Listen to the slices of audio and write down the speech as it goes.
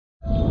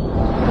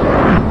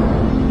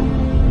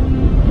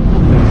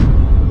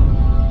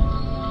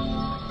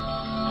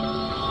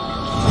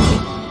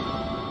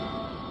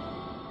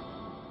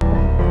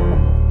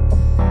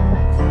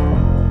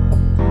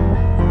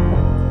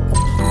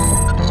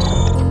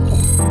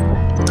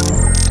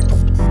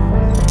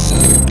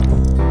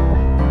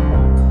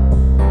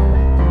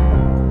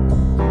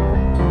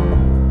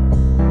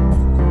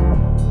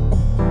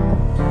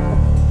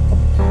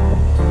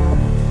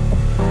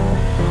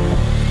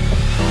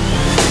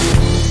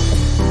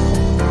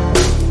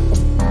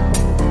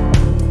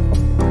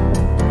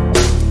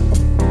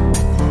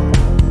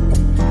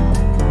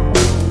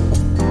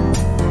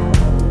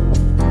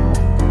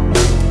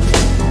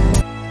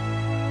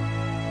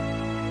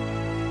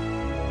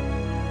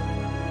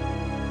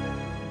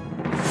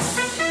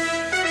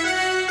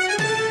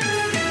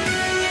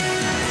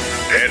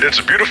and it's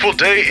a beautiful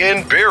day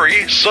in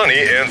Barrie, sunny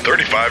and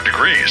 35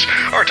 degrees.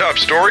 Our top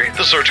story,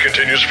 the search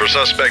continues for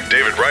suspect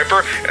David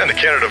Riper and the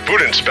Canada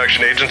Food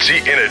Inspection Agency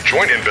in a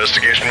joint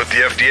investigation with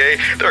the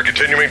FDA. They're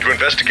continuing to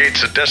investigate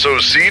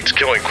Seedeso seeds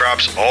killing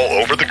crops all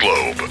over the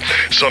globe.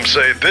 Some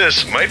say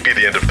this might be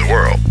the end of the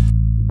world.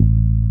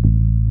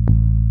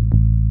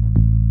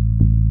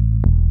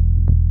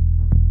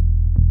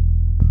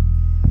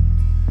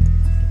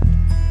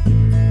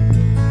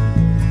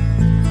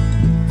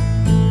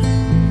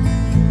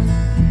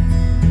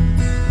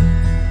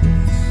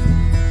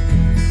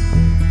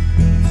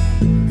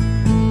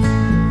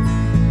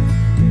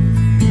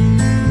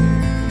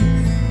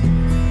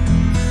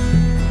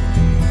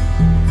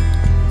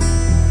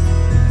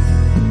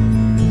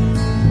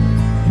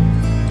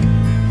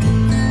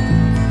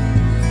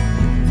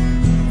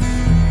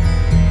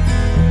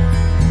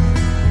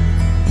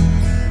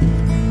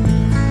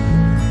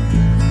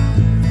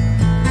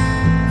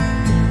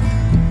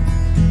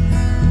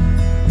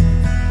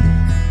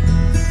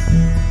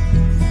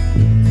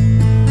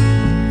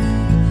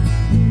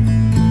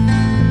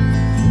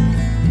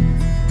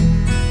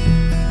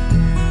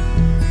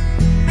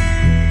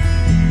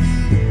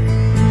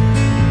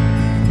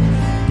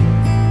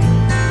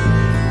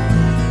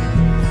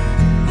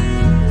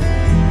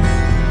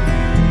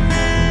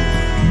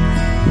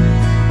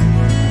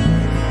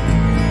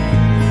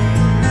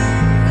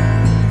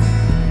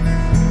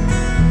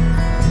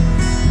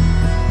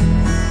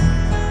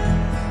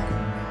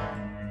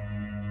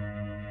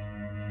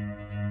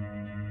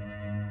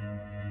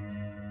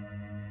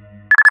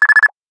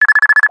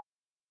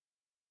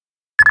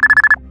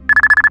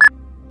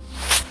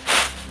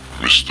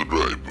 Mr.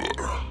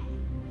 Riper,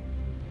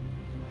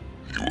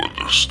 you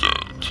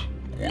understand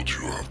what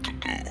you have to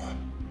do.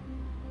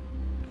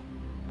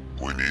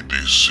 We need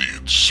these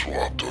seeds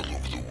swapped all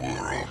over the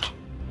world.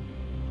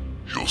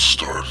 You'll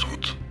start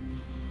with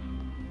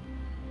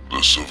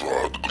the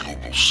Savard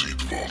Global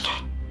Seed Vault.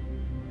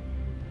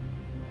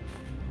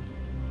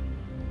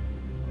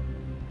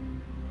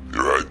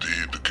 Your ID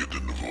to get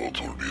in the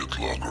vault will be at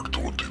Locker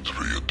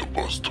 23 at the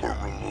bus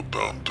terminal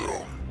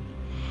downtown.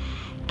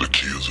 The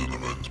key is in the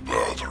men's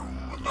bathroom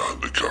and the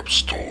handicap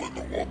stall in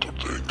the water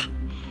tank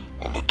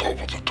on the top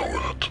of the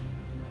toilet.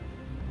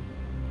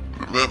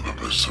 Remember,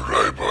 Mr.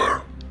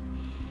 Riper,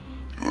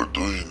 you are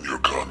doing your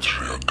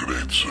country a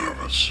great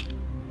service.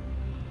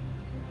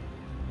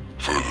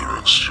 Further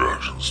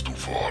instructions to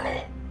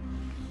follow.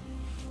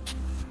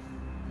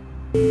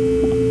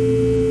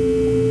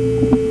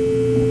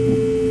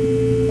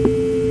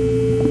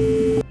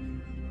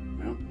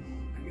 Well,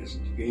 I guess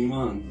it's game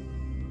on.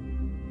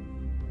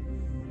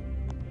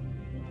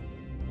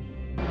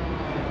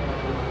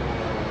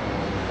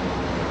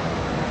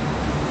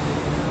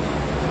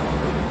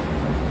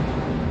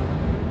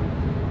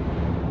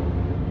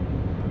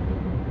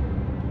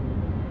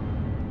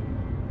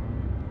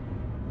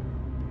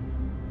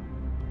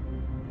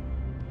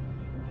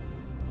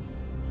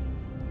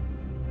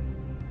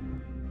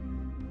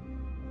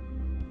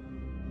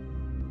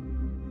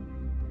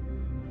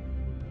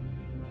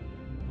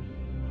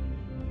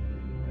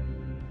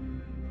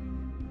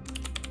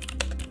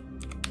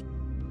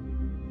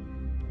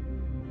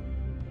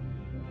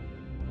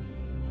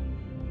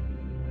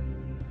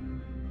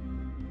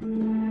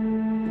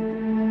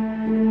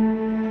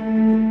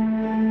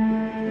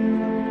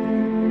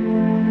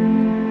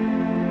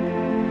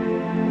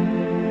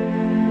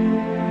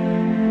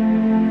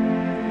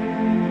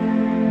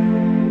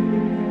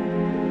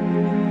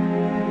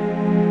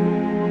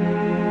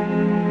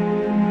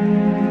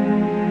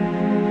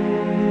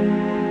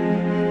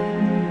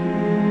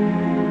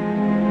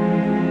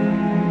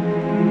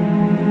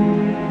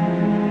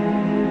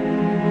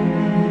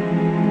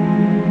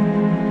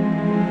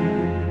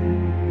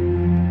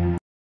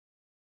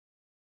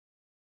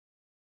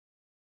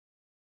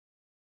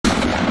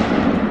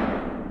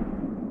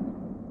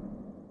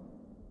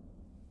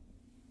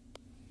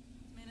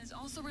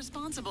 Also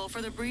responsible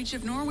for the breach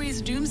of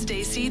Norway's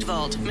Doomsday Seed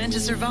Vault, meant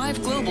to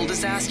survive global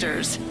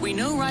disasters. We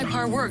know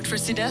Ripar worked for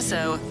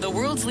Seedeso, the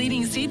world's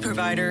leading seed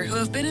provider, who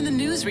have been in the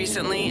news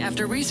recently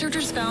after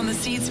researchers found the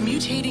seeds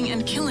mutating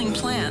and killing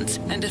plants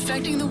and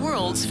affecting the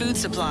world's food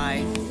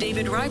supply.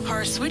 David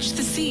Ripar switched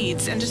the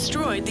seeds and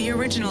destroyed the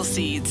original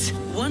seeds.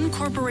 One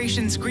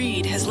corporation's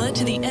greed has led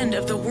to the end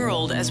of the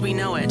world as we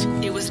know it.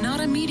 It was not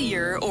a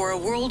meteor or a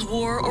world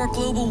war or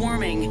global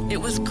warming. It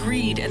was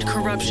greed and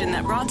corruption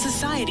that brought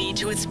society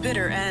to its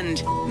bitter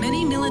end.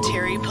 Many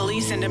military,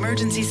 police, and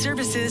emergency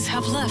services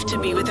have left to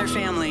be with their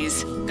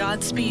families.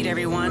 Godspeed,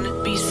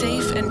 everyone. Be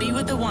safe and be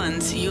with the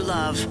ones you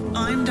love.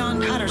 I'm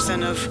Don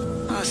Patterson of...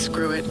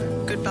 screw it.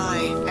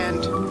 Goodbye,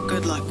 and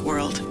good luck,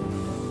 world.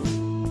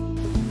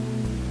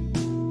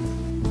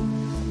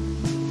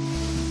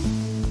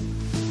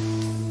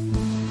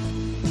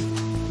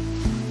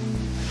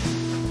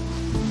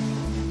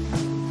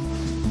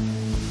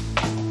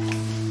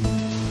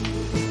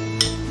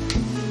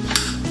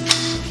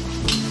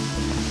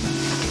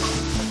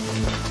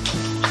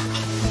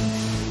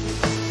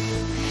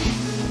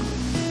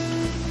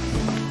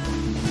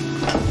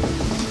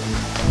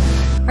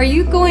 Are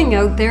you going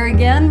out there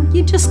again?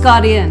 You just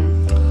got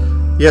in.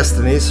 Yes,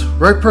 Denise.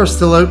 Riper's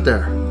still out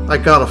there. I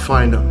gotta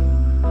find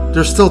him.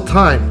 There's still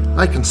time.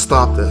 I can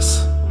stop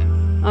this.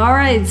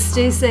 Alright,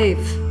 stay safe.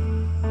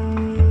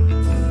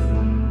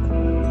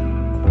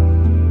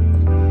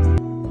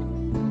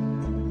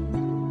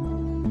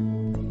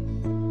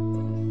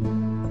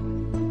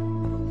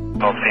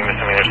 Don't see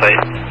misdemeanor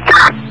site.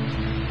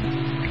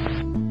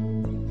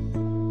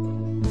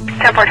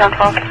 10-4,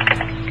 12.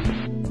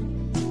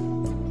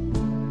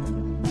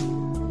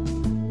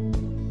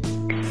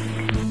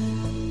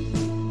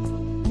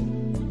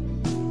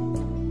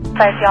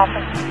 Size the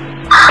office.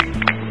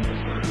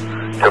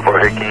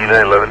 10-4, hey, can you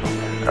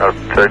 911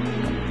 outside?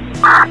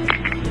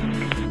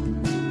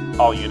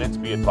 All units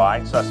be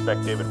advised,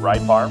 suspect David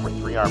Ripar with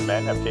 3 armed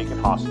men have taken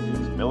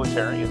hostages.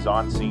 Military is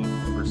on scene.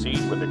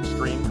 Proceed with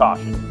extreme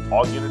caution.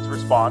 All units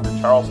respond to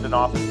Charleston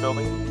Office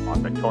Building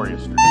on Victoria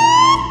Street.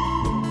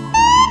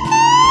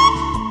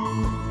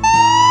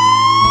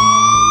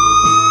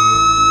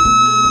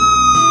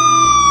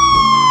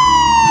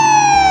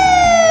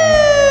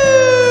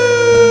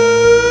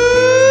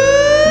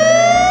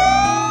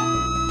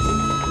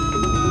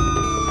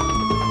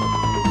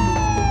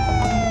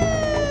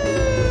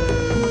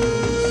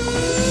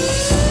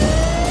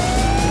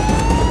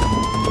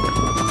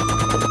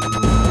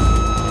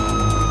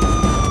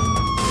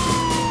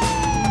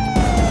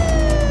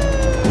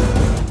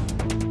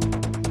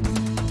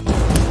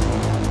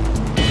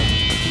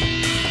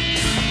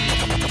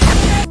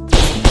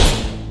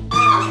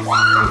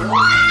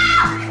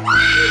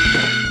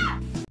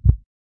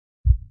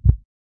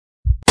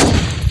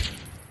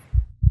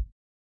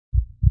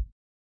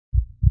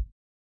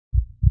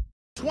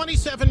 A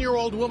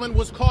 27-year-old woman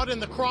was caught in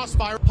the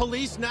crossfire.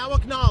 Police now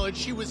acknowledge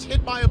she was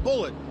hit by a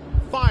bullet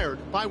fired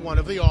by one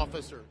of the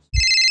officers.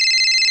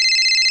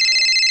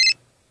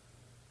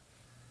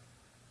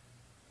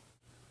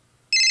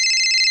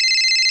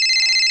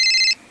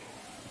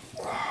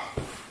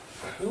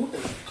 Who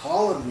is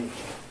calling me?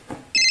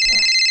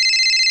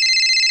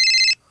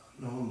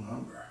 No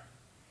number.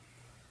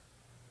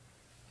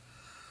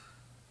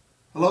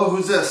 Hello,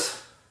 who's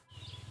this?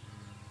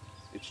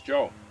 It's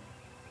Joe.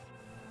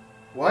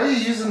 Why are you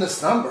using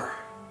this number?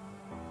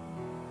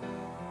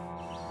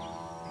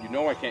 You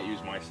know I can't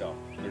use my cell.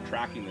 They're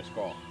tracking this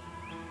call.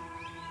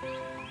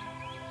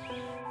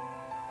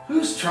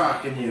 Who's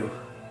tracking you?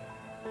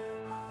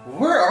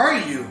 Where are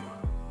you?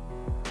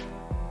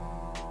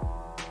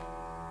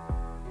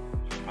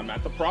 I'm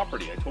at the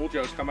property. I told you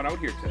I was coming out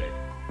here today.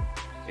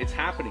 It's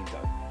happening,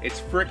 Doug.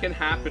 It's frickin'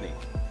 happening.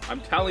 I'm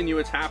telling you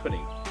it's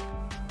happening.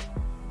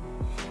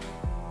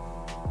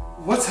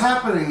 What's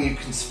happening, you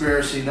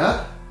conspiracy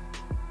nut?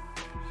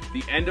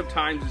 The end of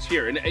times is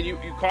here. And you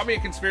call me a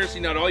conspiracy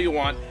nut all you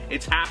want.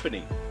 It's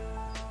happening.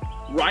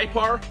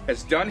 Ripar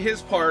has done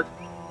his part.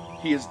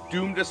 He has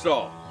doomed us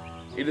all.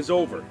 It is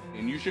over.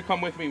 And you should come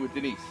with me with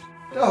Denise.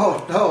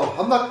 No,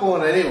 I'm not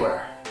going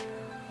anywhere.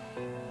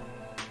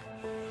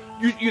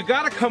 You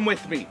gotta come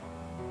with me.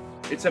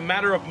 It's a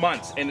matter of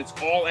months and it's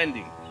all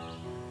ending.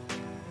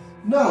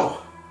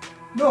 No,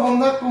 I'm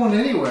not going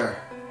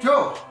anywhere.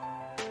 Joe,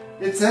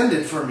 it's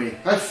ended for me.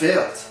 I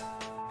failed.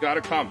 Gotta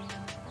come.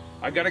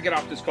 I gotta get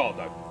off this call,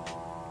 Doug.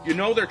 You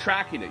know they're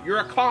tracking it. You're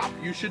a cop.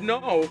 You should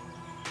know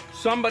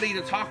somebody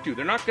to talk to.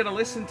 They're not gonna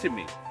listen to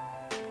me.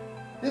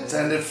 It's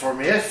ended for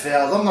me. I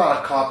failed. I'm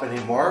not a cop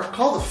anymore.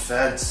 Call the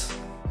feds.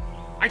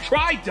 I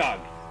tried,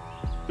 Doug.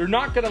 They're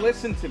not gonna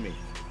listen to me.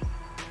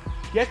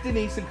 Get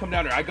Denise and come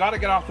down here. I gotta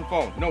get off the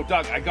phone. No,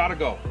 Doug, I gotta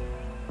go.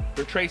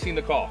 They're tracing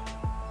the call.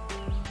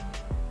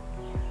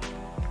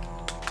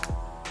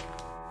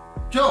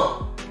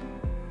 Joe!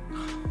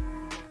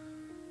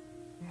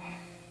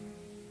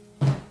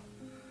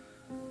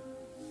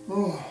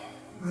 Oh,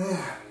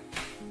 man.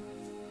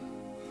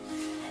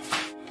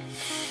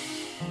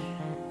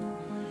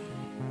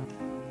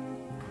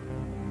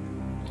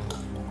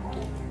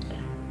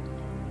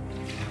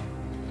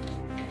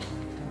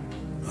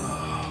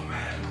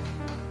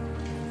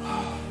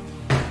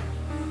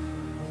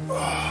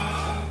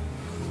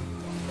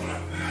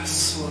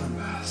 What a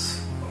mess.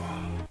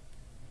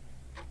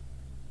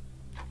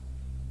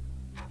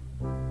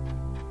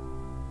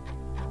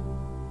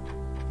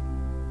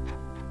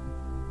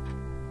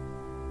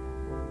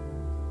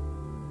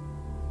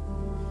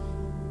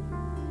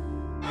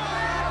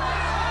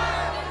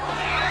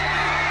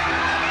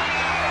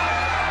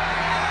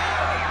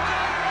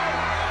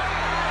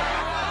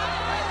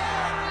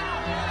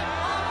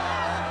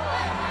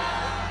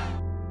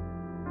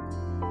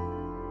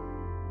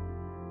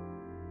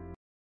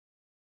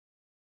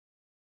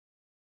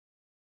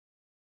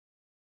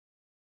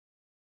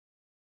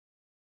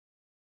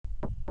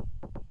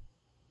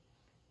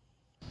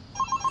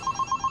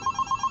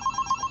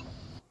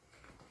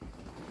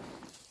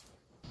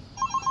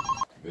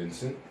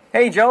 Vincent?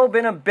 Hey Joe,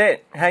 been a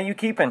bit. How you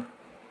keeping?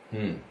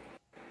 I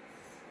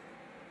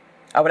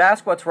would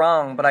ask what's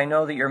wrong, but I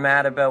know that you're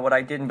mad about what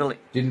I didn't believe.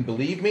 Didn't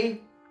believe me?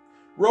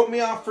 Wrote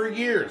me off for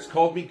years,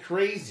 called me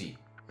crazy.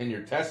 And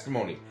your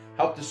testimony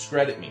helped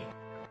discredit me.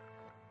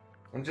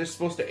 I'm just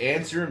supposed to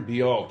answer and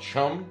be all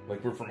chum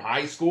like we're from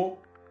high school?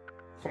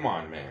 Come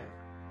on, man.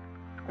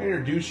 I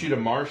introduced you to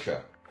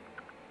Marsha.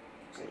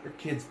 Get your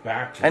kid's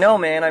baptism. I know,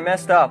 man, I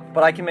messed up,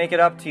 but I can make it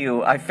up to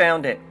you. I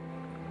found it.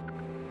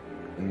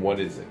 And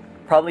what is it?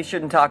 Probably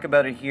shouldn't talk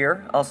about it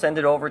here. I'll send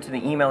it over to the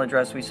email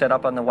address we set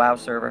up on the WoW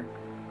server.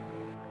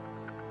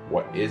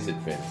 What is it,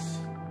 Vince?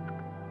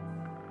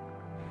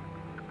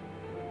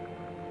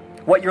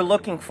 What you're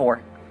looking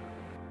for.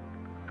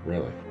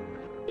 Really?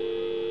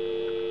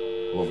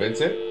 Hello,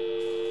 Vincent?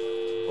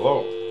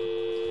 Hello?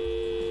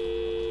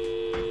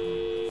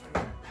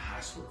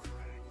 Password.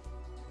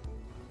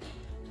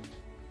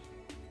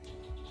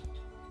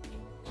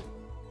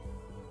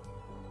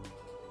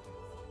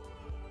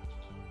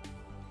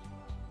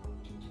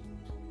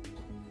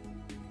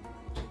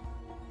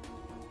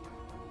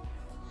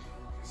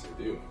 Yes, I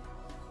do.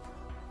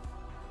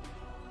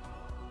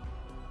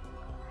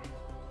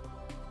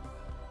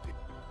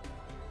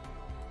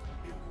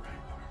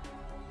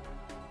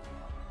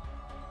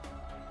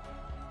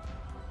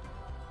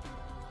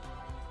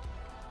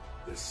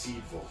 The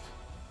seed vault.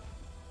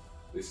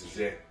 This is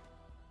it.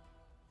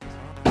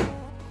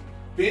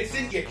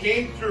 Vincent, you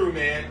came through,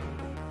 man.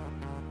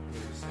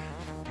 Where is that?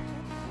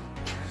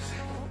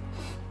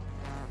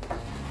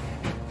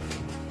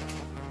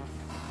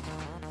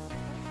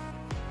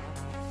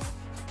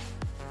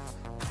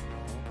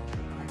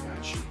 I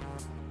got you.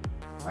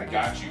 I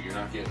got you. You're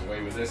not getting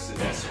away with this,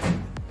 Seedeso.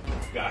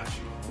 Got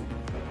you.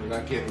 You're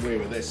not getting away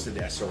with this,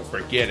 Seedeso.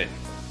 Forget it.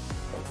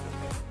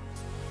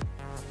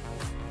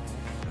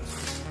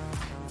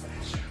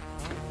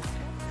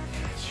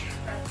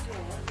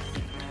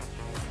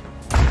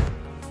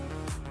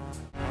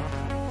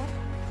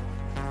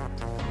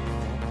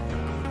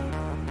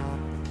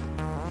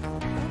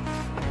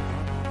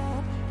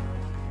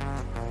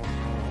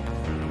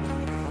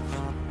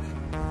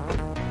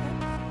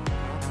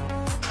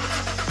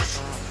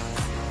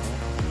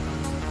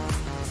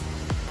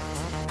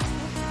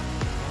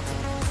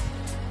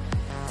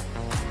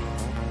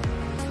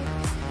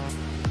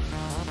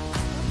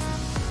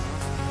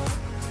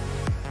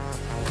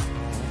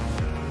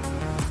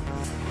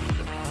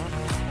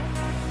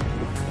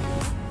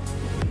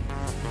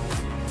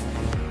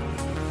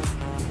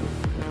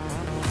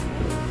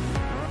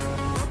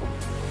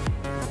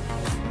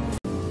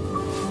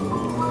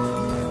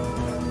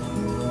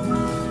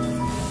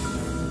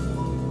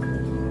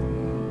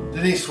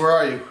 Denise, where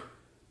are you?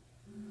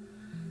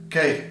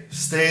 Okay,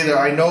 stay there.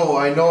 I know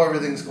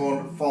everything's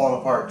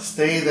falling apart.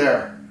 Stay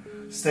there.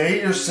 Stay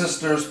at your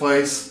sister's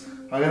place.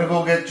 I'm gonna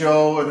go get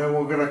Joe, and then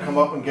we're gonna come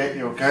up and get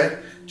you. Okay?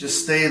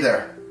 Just stay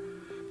there.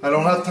 I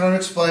don't have time to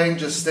explain.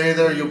 Just stay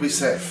there. You'll be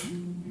safe.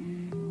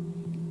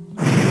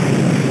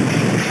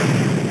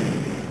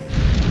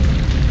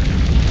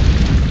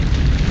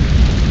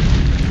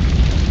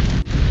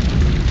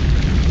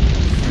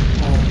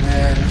 Oh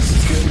man, this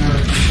is getting out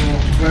of control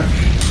quick.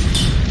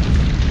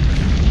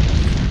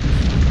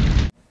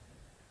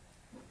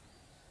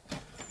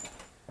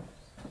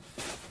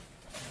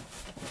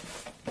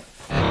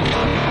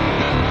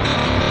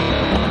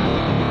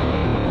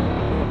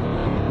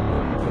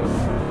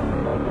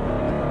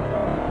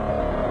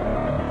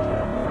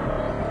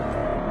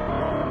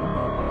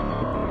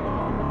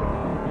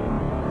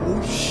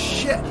 Oh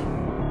shit!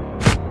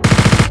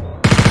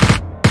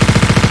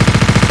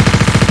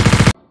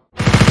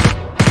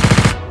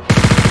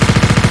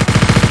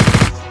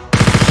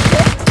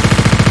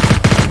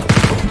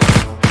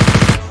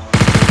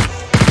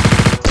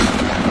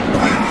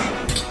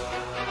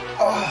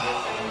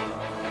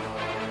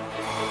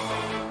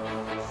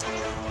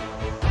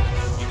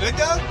 You good,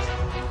 Doug?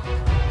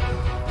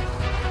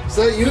 Is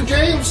that you,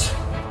 James?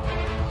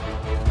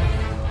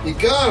 You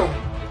got him.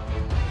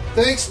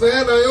 Thanks,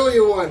 man. I owe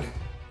you one.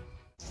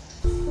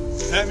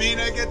 That mean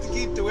I get to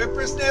keep the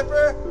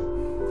whippersnapper?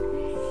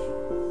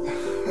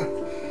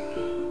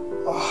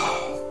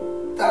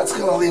 Oh, that's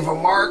gonna leave a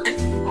mark.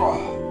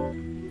 Oh.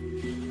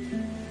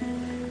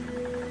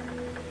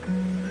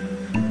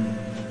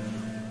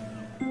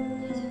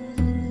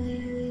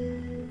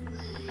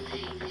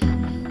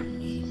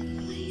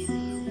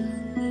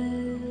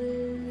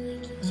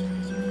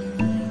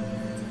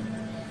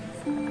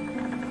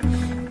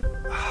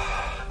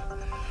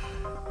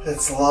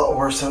 It's a lot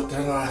worse out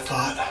there than I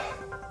thought.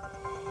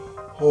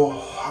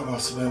 Oh, I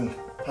must have been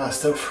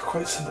passed out for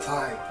quite some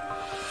time.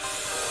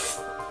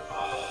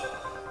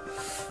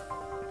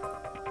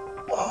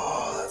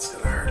 Oh, that's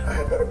gonna hurt.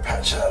 I better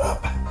patch that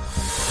up.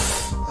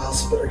 I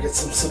also better get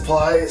some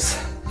supplies,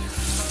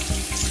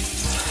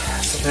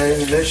 some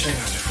ammunition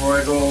before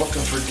I go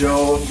looking for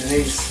Joe and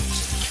Denise.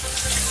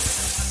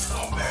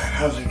 Oh man,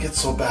 how did it get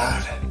so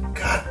bad?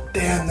 God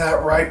damn that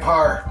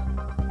Ripar.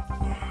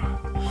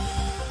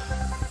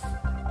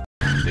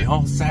 They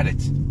all said it.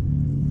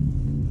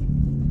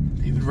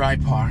 David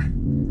Ripar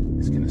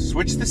is gonna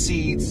switch the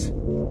seeds. I've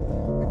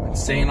been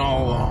saying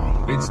all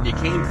along. Vincent, you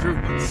came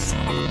through, but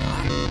son of a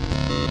gun.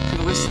 You could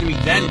have listened to me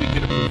then. We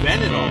could have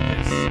prevented all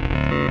this.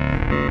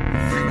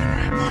 Freaking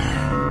Ripar.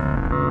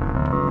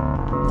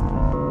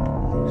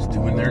 Who's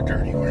doing their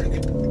dirty work?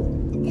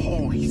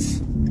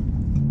 Always.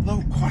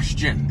 No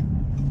question.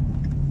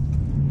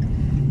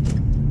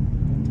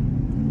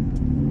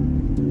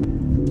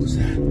 What's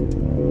that?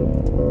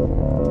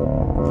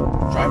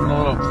 Driving a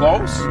little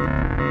close?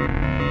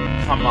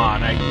 Come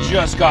on, I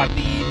just got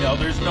the email.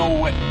 There's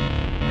no way.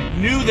 I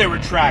knew they were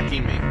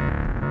tracking me.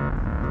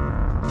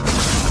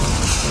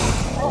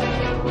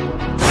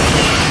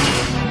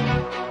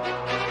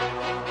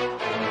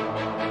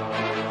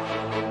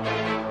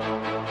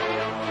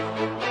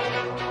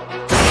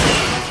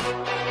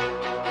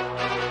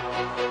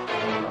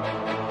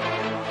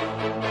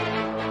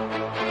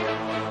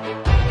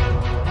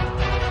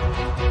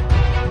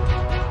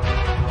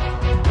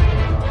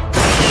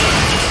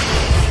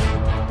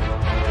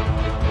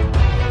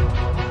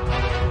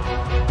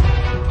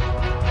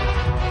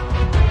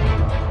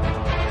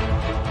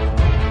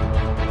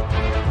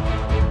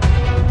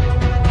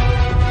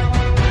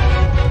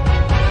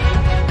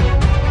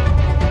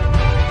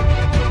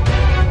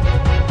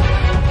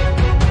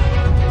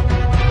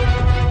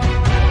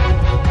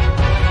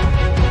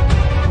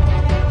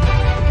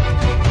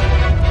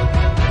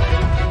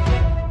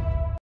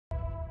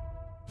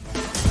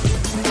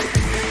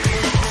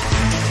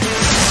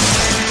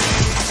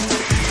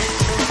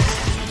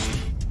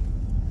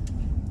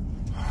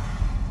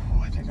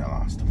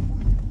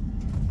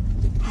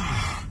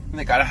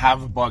 I gotta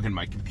have a bug in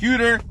my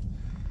computer.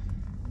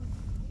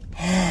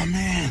 Oh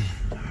man,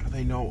 how do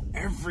they know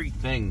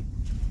everything?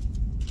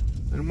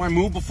 Didn't I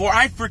move before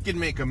I freaking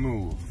make a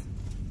move?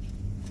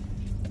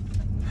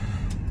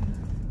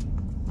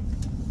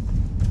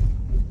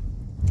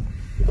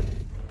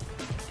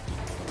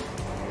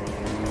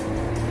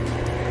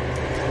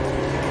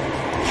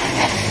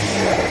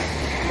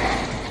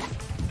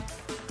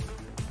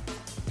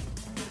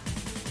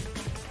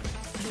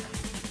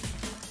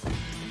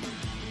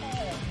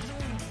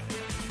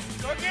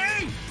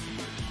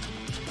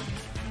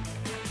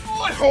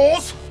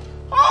 Holes.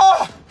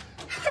 Oh,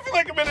 I feel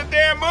like I'm in a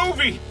damn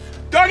movie.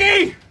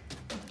 Dougie!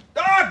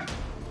 Doug!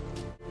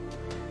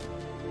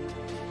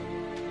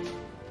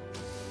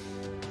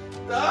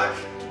 Doug?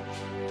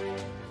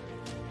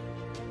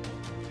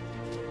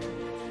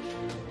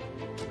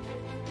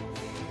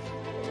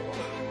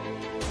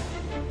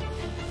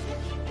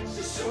 It's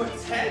just so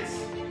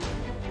intense.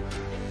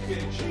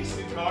 Getting chased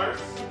in cars.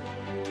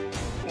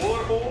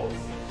 Bullet holes.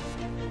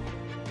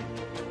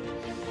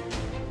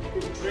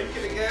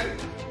 Drinking again.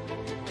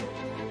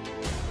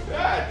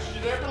 God,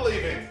 you're never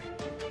leaving.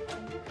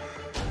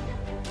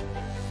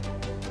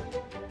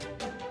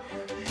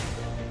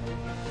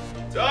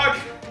 Doug!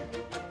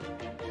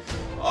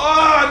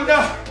 Oh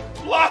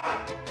no! Block!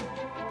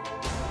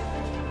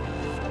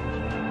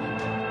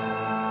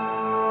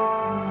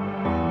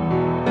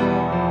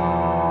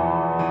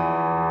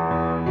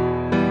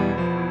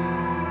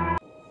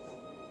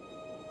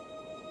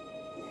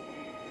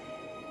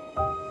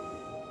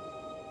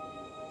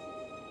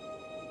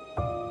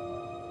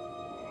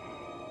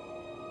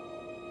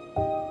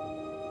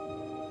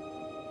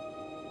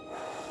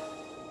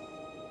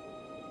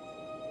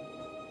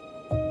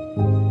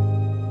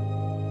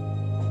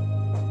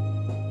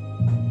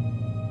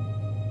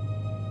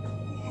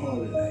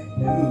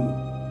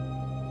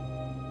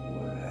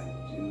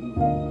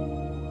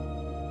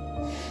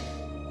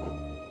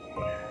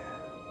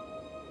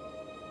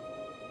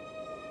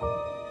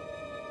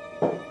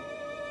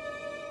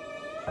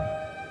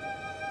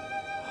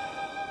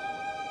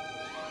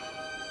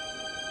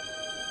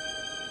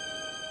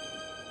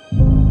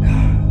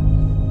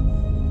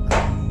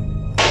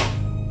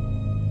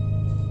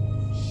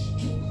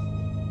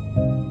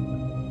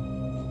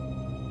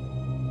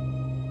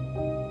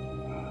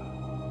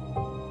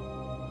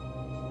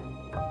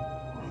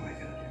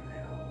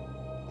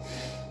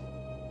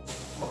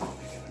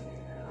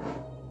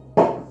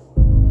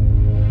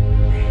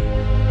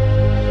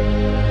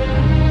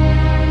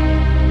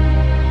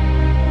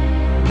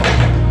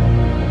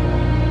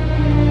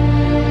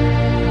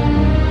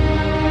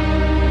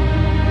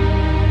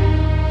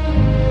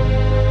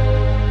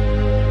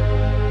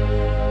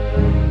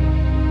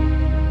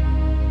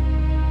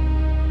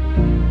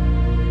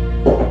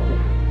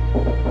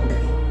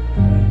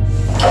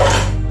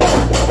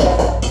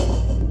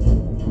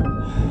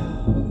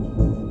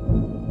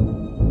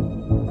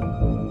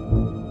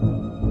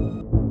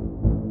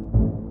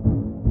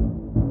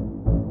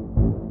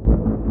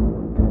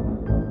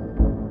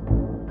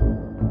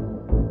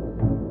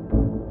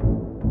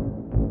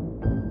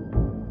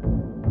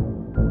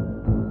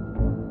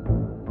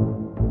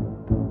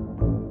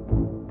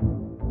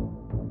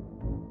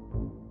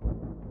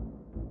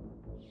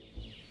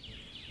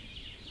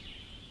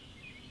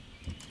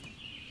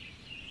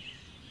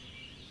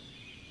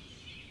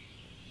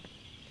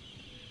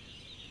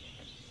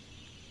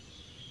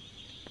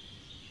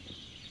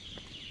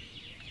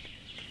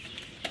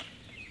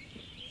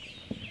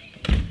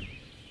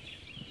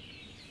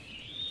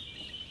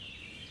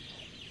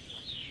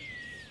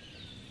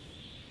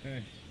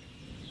 Hey.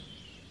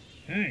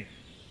 Hey.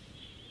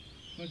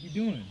 What you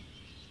doing?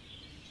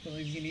 Felt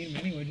like you can eat him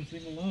anyway, just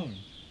leave him alone.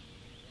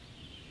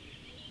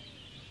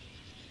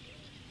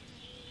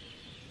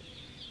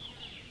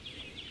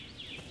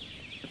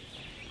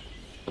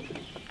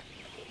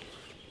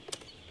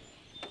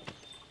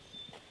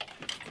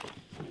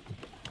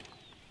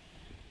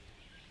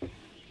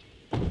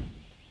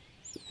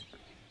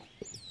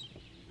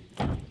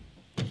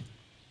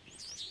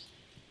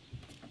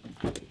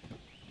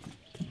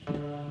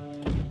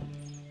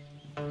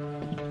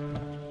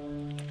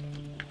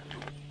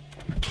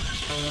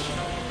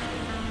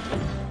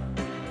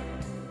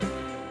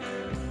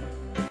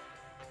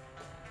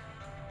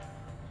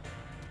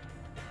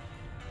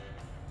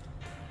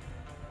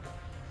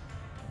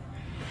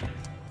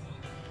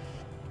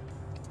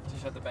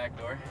 the back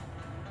door?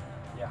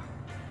 Yeah.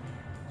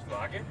 Just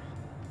lock it?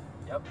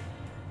 Yep.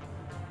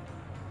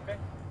 Okay.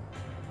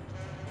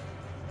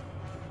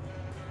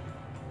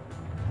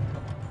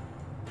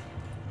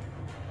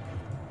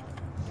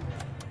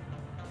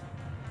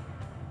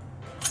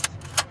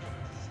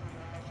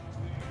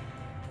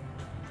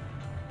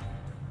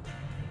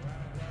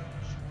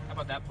 How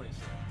about that, please?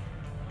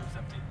 Looks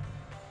empty.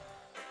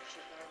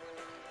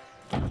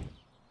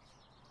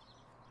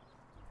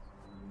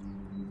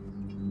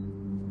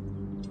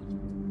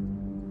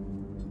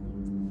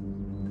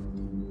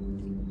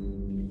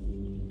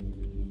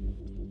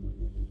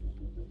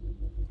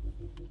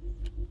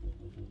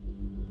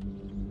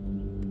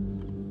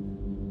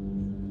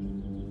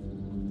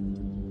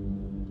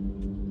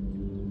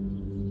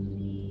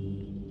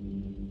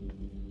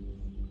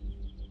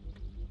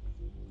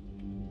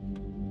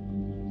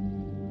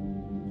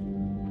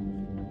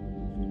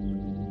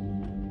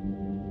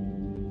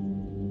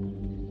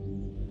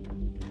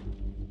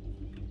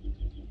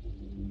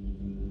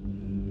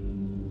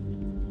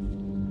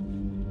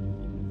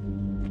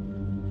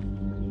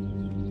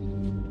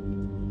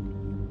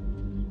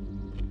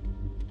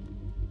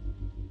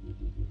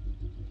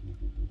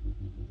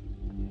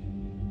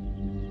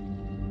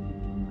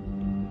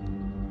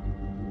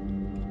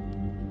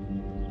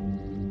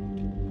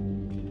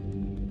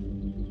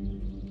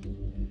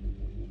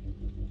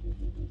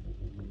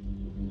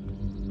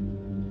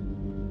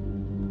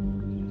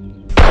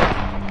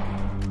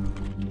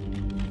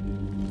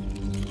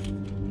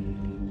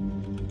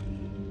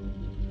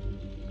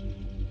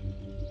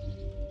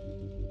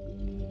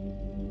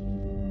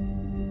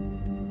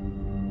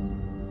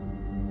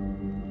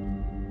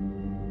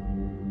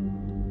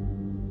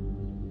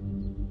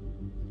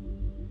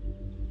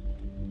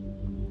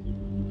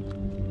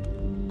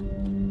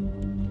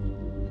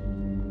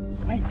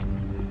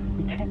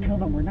 Kill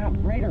them, we're not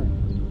Raider.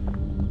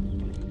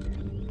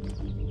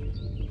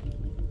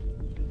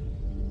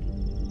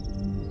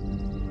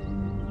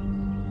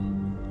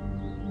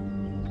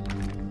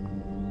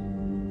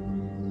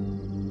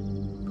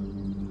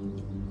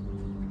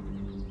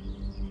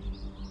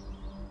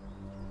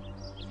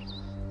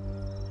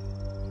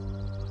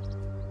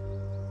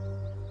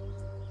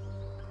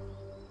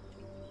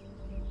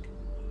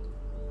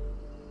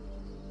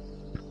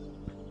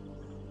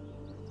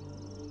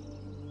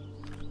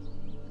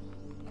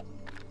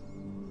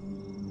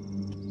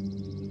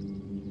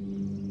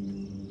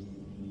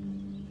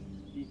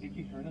 Did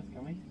you hear us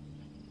coming?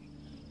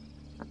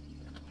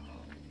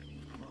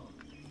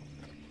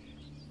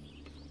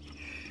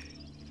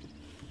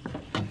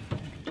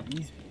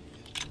 These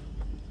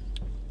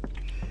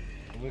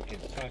looking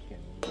fucking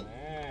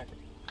mad.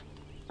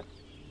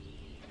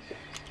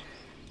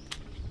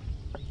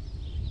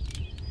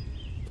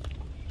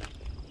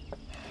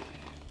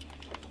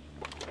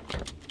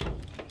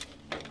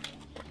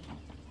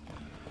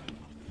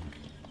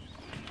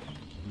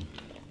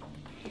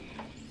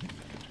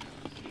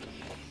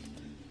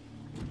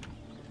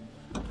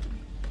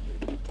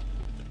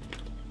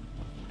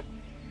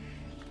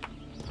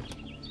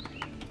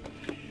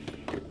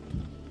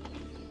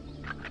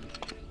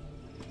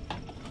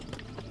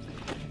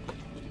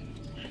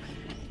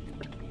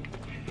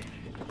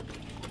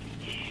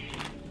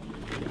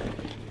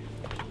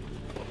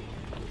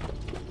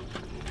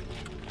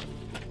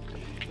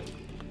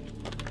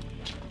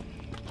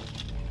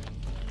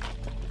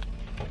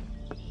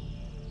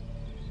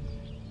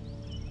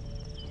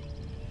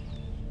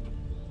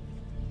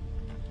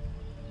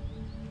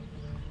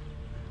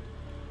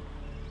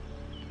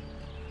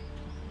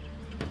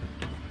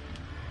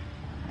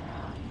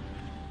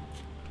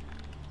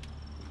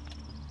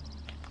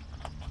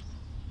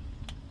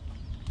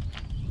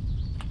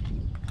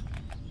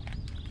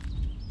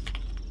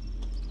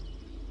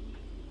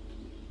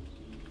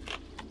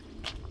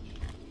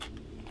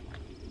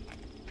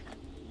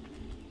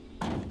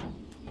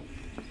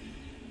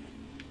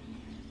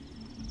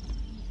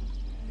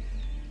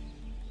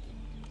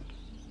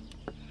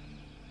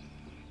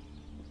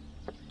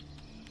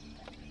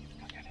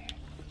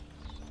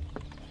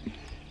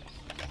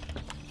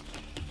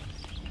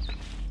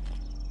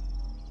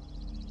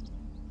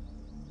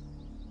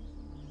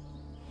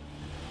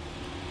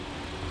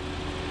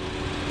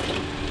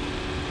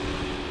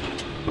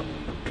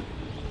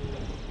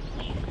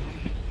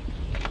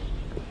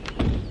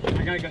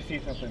 I gotta go see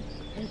something.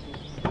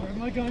 Grab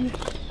my gun.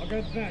 I'll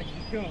grab the bag.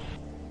 Let's go.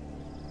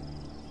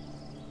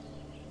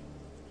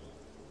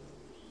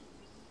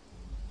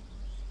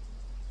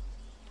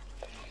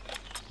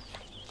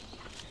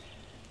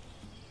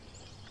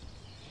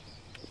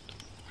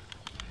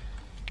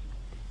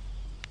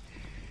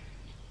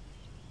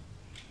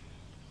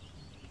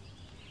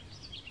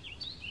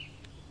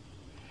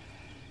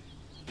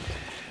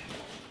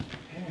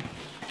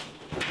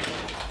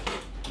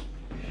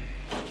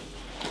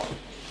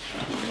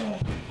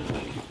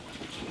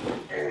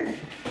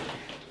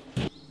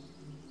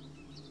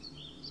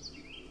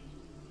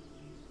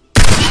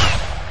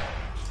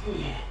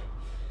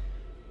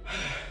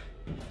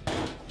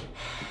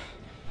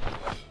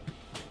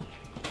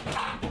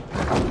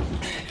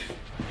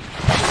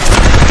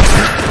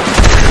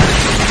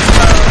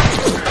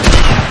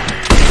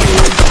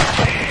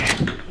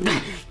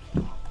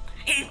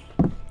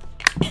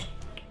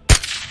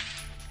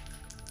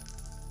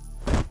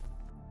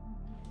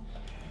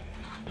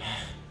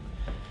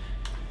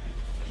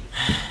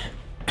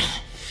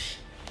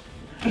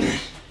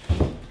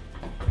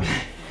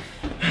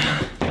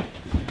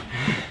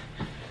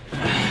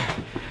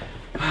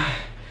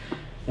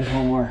 There's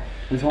one more.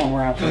 There's one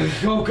more out there.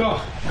 Go, go.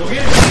 Go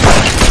get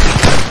it.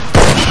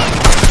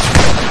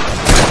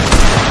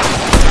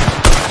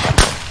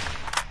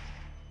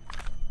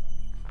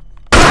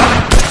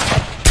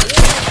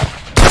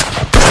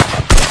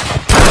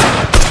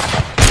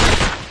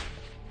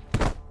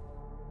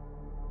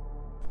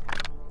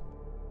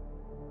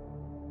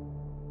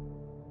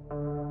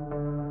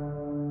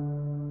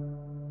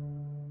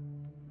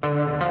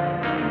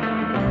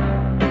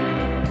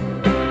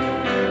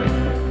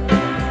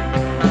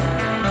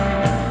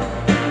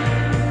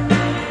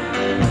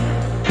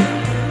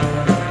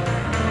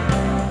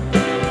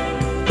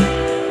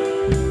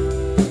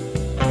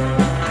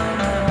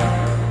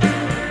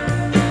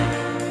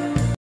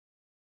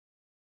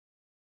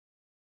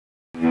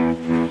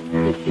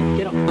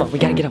 Get up. Come on, we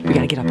gotta get up. We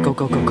gotta get up. Go,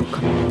 go, go, go.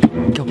 Come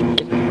on. Go,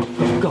 get up.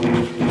 Go, go,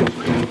 go.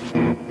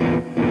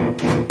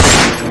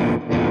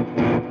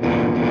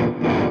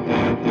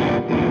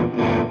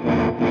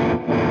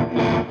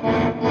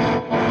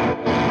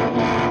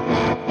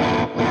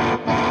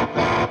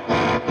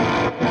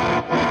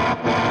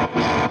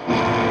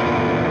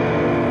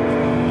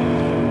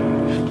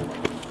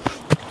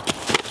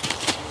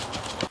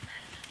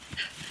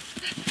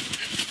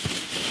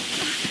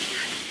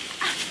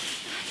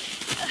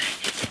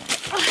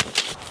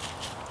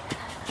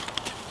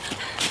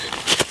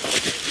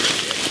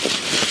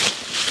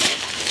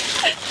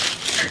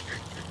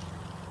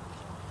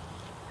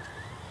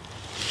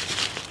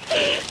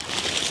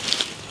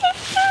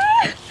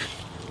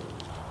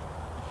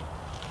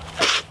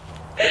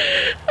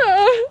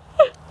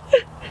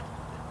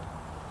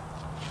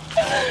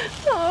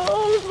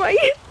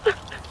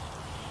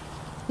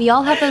 We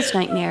all have those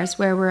nightmares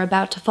where we're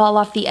about to fall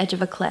off the edge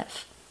of a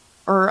cliff,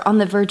 or on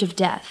the verge of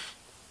death,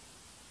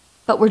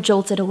 but we're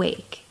jolted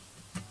awake.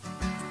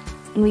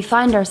 And we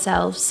find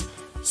ourselves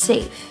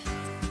safe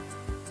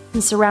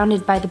and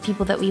surrounded by the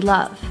people that we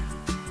love.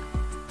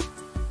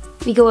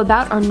 We go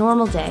about our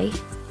normal day,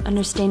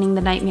 understanding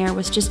the nightmare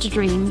was just a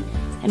dream,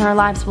 and our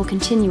lives will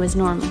continue as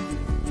normal.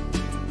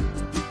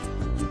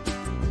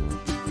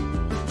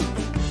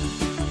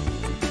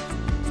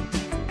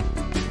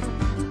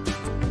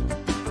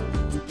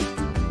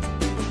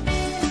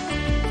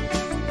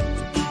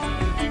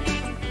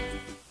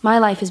 My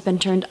life has been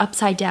turned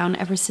upside down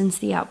ever since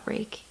the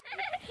outbreak.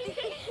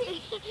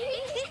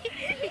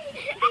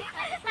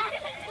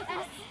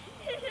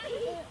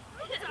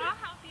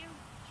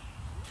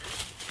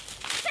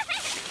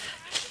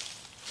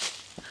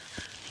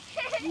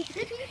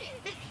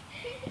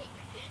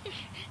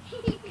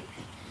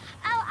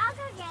 I'll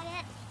go get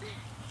it.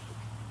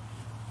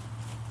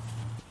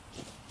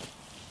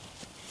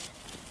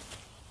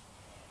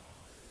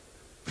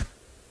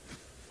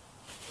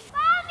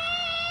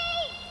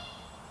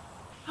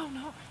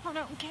 Oh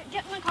no,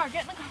 get in the car,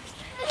 get in the car.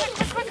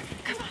 Quick,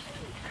 come on.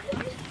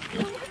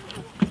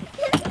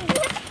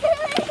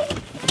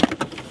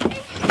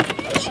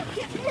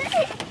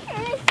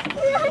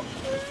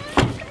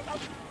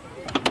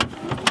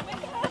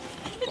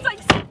 It's like,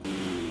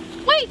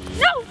 wait,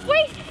 no,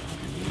 wait.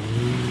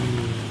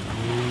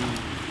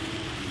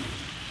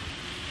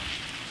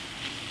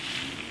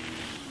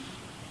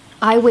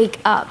 I wake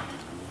up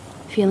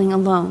feeling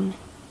alone,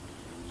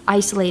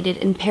 isolated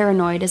and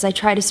paranoid as I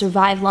try to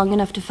survive long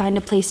enough to find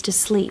a place to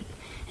sleep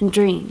and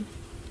dream.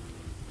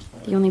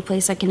 The only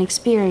place I can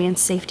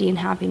experience safety and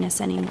happiness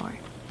anymore.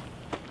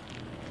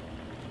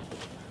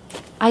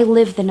 I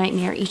live the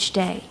nightmare each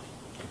day.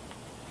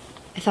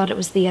 I thought it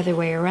was the other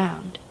way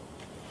around.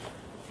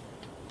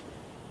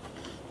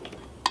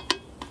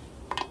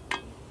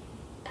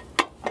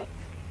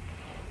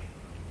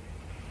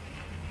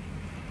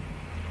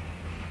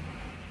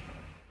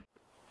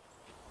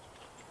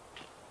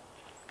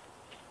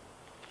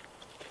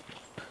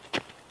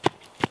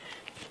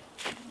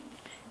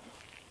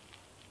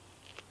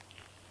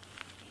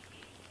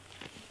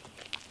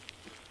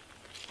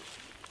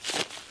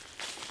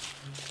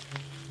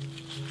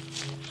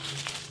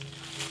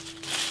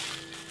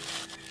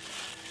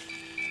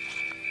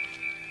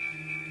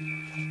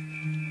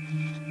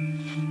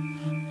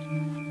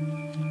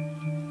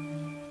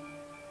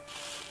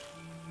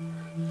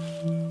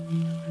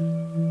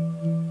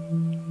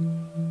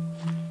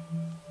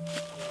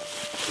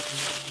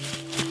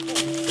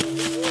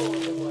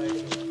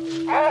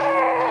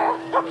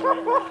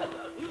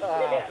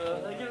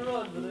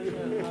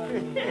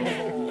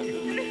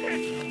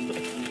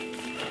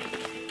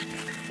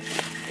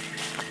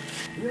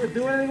 You gonna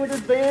do anything with this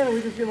van, or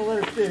we just gonna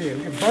let it sit here?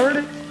 We can burn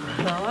it?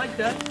 I like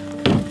that.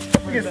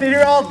 We can sit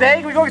here all day?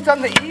 Can we go get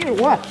something to eat or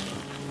what?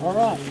 All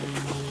right.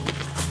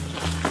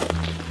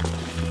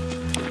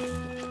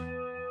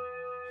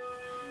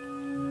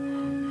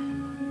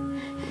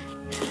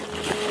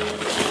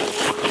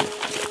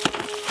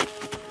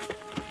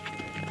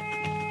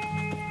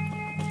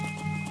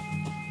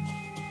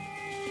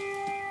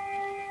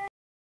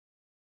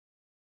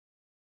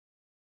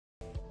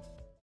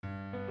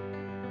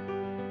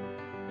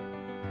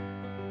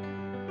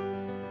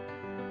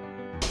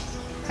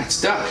 It's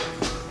stuck.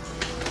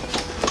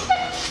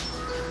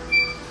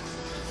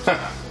 Huh.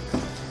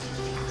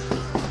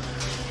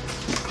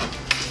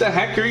 the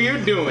heck are you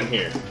doing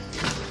here?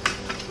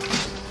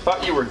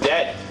 Thought you were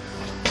dead.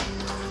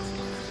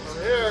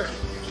 I'm here.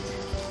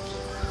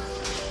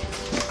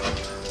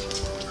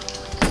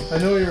 I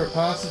know you're a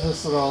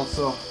pacifist and all,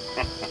 so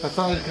I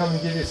thought I'd come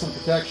and give you some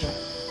protection.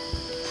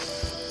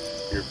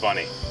 You're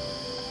funny.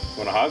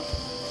 Want a hug?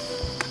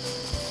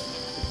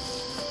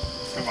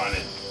 Come on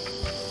in.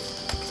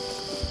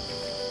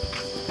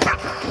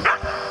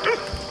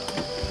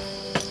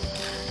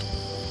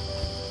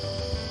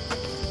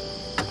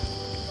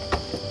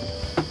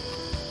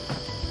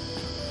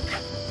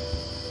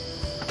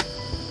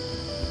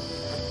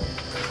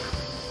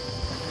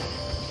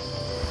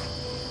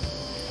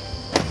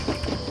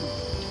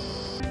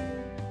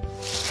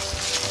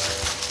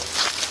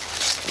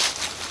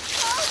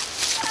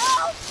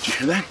 Did you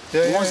hear that?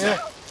 Yeah, what was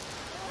that?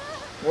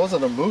 It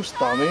wasn't a moose,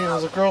 Tommy. It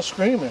was a girl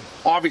screaming.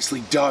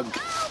 Obviously, Doug.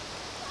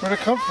 Where'd it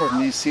come from?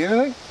 Do you see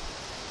anything?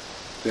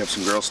 They have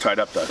some girls tied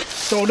up, Doug.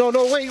 No,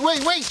 wait,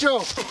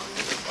 Joe!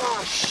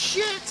 Oh,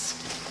 shit!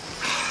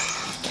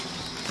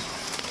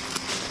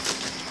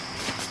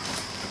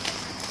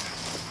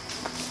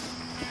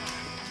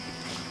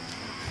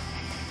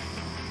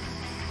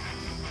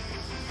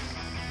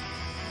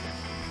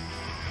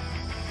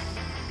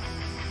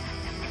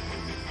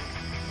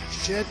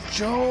 Shit,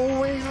 Joe,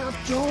 wait up,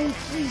 Joe,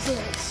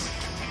 Jesus!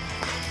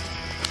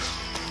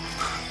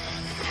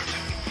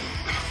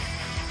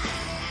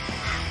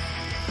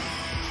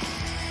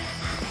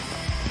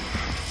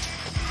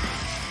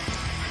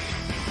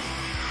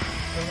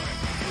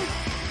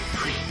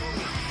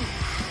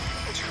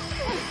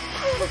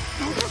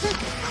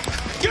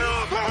 Get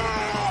off her!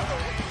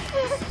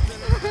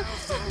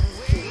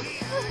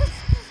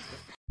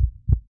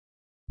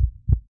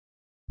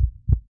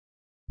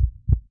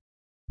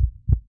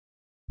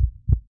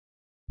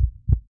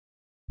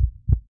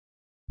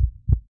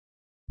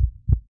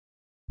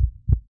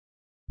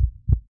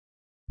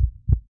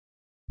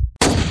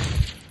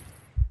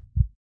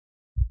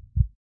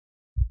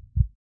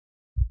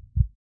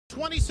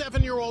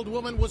 27-year-old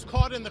woman was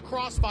caught in the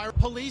crossfire.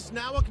 Police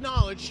now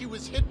acknowledge she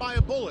was hit by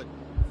a bullet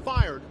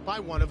fired by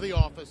one of the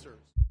officers.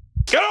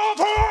 Get off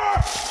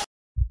her!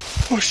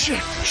 Oh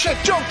shit,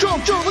 Joe,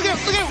 look out, look at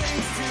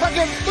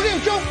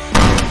Joe!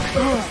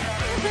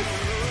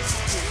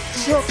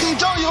 You okay,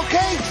 Joe, you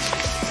okay?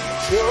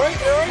 You alright?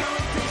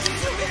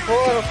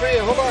 Hold on, I'll free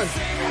you, hold on.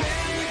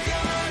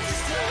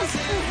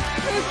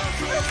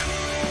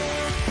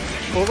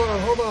 Hold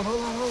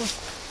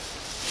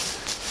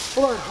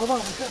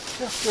on.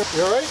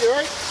 You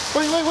alright?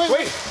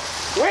 Wait!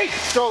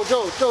 Joe,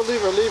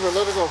 leave her,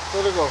 let her go.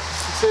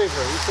 You saved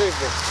her.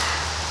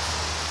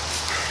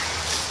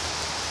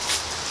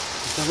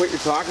 Is that what you're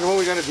talking about?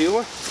 We gotta deal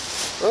with?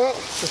 Well,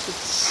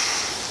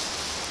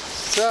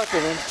 it's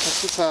happening.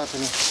 That's what's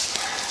happening.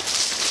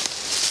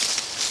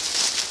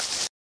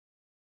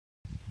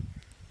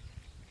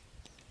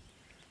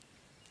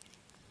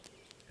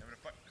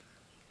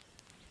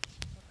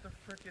 What the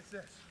frick is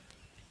this?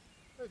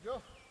 Hey,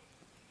 Joe.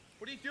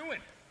 What are you doing?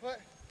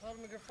 What?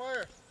 Having a good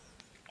fire.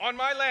 On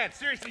my land.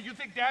 Seriously, you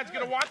think Dad's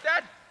gonna want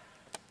that?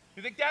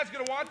 You think Dad's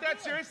gonna want that?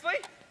 Seriously?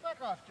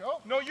 Back off, Joe.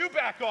 No, you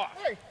back off.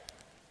 Hey,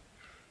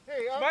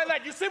 my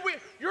lad,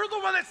 you're the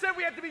one that said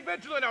we had to be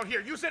vigilant out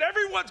here. You said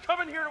everyone's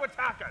coming here to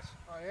attack us.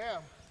 I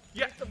am.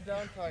 Yeah. Get them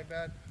downtime,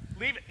 man.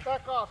 Leave it.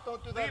 Back off.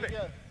 Don't do that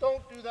again.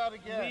 Don't do that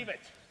again. Leave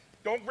it.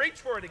 Don't reach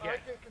for it again.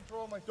 I can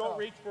control myself. Don't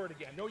reach for it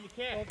again. No, you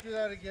can't. Don't do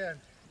that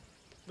again.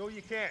 No,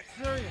 you can't.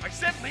 Serious. I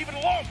said leave it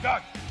alone,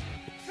 Doug.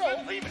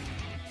 Joe, leave it.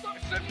 I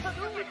said leave it.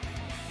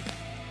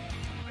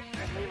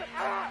 Leave it. I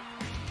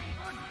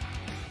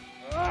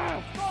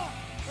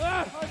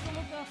have to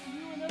look after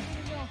you and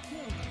everything else too.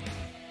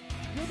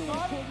 You're the one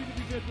who told me to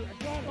be vigilant.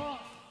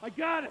 I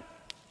got it.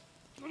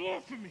 Get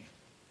off of me.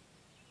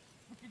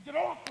 Get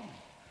off of me.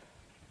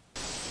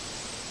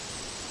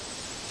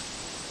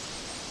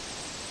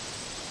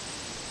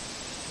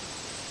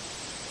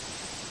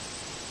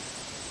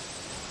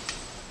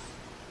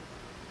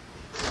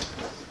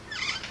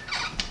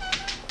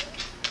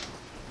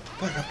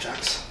 Back up,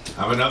 Jax.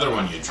 Have another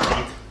one, you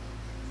drunk.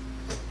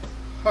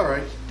 All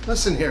right.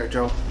 Listen here,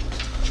 Joe.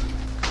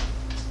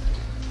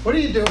 What are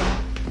you doing?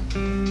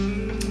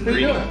 What are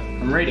you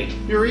doing? I'm reading.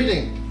 You're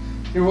reading.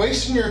 You're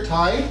wasting your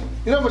time.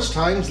 You know how much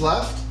time's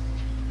left?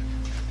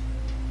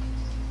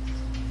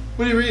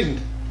 What are you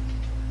reading?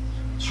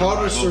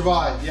 How to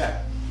survive.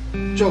 Yeah.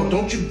 Joe,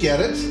 don't you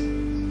get it?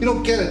 You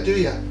don't get it, do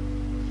you?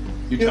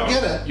 You don't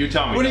get it. You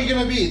tell me. What are you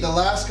going to be? The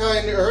last guy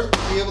on the earth to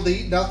be able to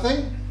eat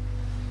nothing?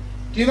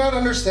 Do you not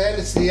understand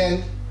it's the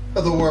end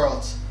of the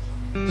world?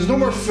 There's no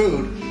more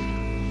food.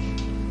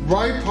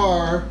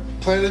 Ripar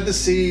planted the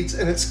seeds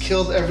and it's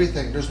killed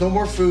everything. There's no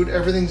more food.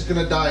 Everything's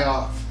going to die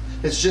off.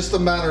 It's just a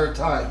matter of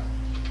time.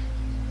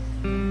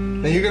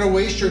 And you're going to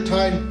waste your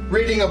time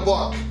reading a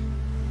book.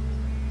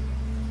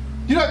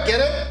 You don't get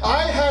it?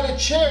 I had a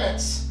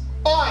chance.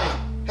 I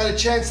had a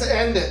chance to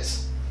end it.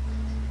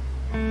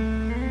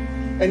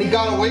 And he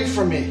got away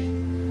from me.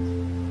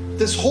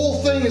 This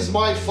whole thing is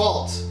my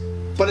fault.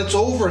 But it's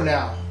over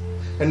now.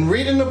 And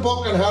reading a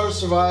book on how to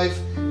survive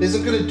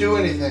isn't going to do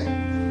anything.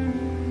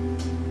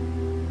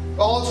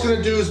 All it's going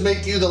to do is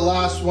make you the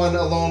last one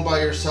alone by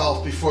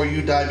yourself before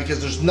you die because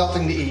there's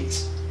nothing to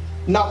eat.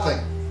 Nothing.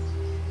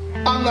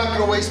 I'm not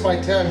going to waste my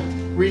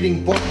time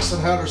reading books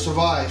on how to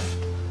survive.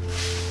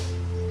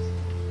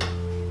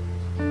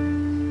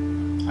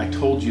 I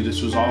told you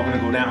this was all going to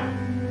go down.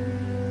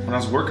 When I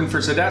was working for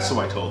Seedeso,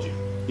 I told you.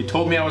 You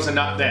told me I was a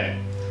nut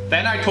then.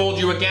 Then I told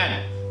you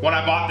again when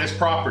I bought this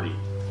property.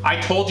 I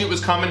told you it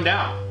was coming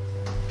down.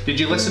 Did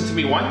you listen to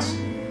me once?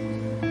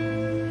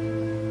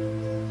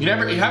 You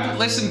haven't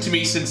listened to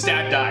me since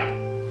Dad died.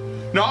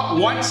 Not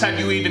once have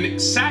you even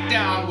sat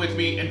down with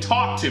me and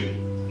talked to me.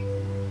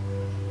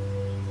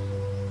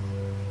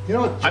 You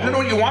know what? I don't know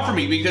what you want from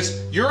me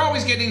because you're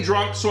always getting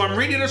drunk, so I'm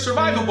reading a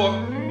survival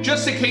book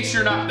just in case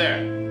you're not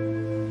there.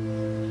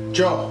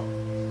 Joe.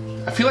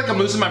 I feel like I'm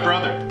losing my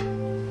brother.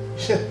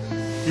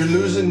 You're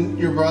losing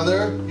your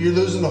brother, you're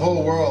losing the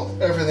whole world.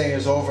 Everything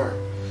is over.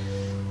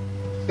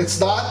 It's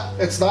not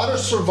a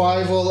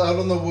survival out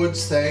in the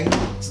woods thing.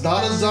 It's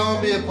not a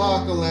zombie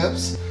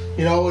apocalypse.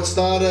 You know, it's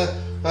not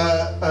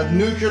a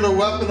nuclear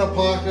weapon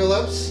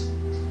apocalypse.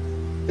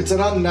 It's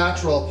an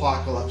unnatural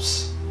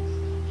apocalypse.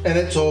 And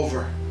it's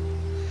over.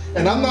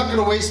 And I'm not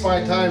gonna waste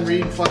my time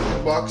reading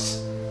fucking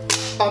books.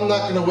 I'm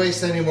not gonna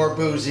waste any more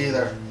booze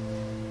either.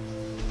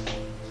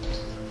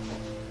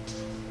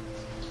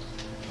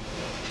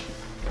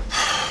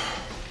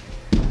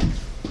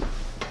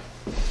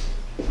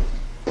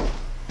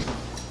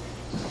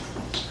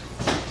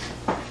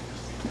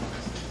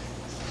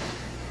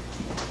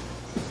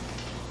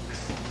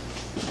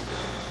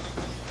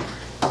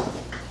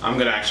 I'm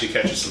gonna actually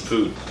catch us some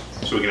food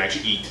so we can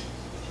actually eat.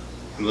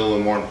 A little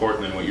more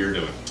important than what you're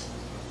doing.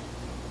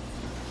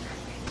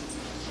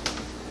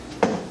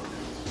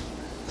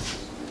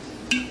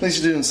 At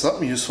least you're doing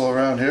something useful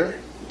around here.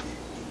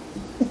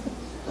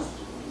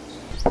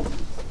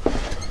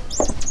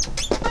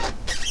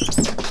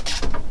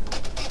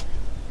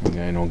 The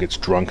guy I know gets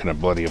drunk in a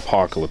bloody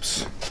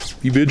apocalypse.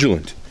 Be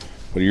vigilant,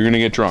 but you're gonna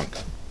get drunk.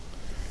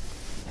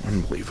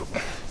 Unbelievable.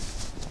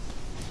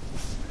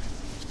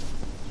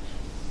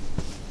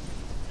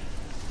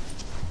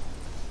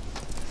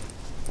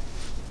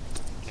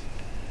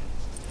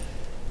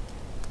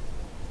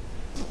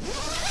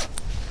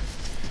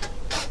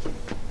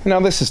 Now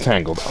this is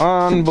tangled.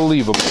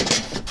 Unbelievable.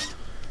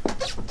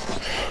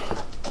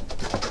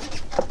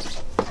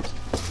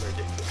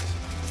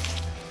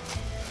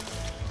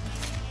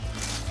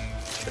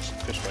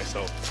 Fish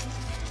myself.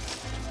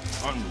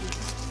 Unbelievable.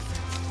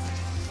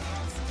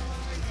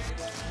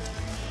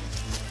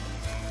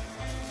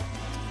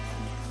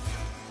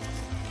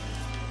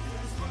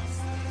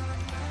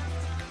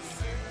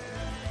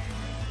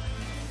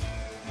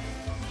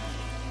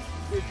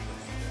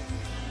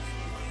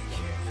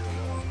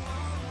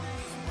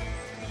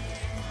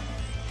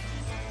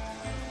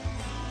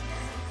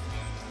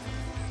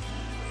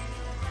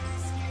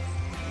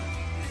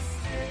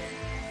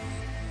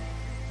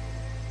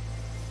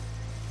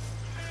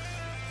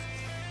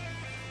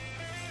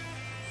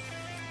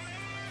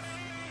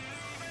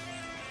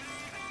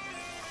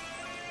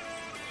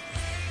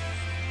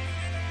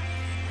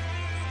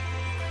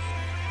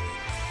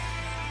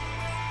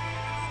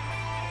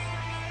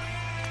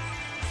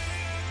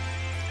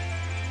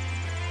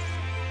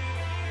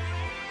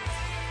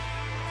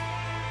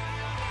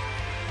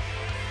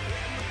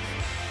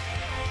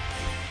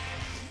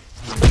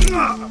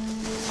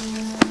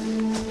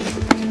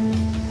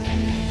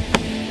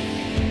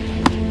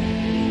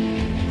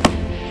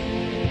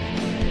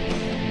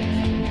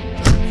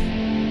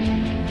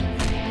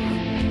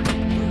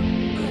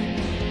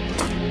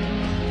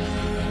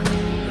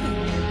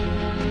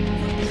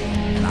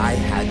 And I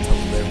had to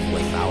live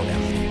without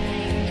him.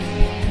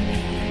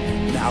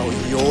 Now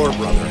your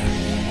brother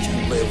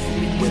can live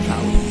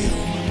without you.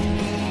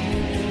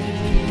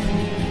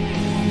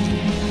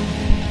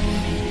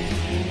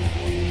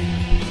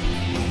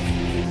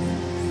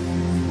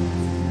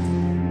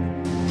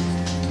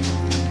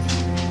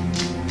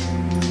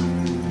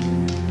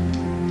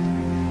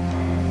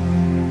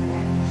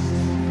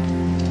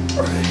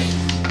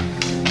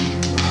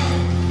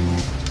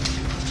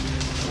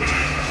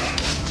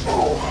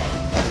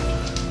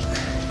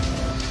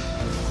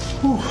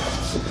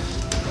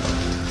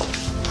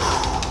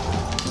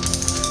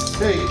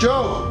 Hey,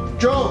 Joe!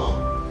 Joe!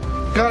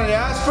 Got any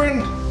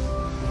aspirin?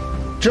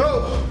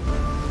 Joe!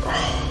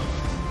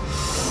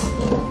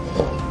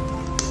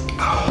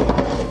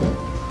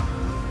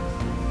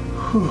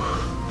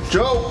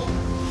 Joe!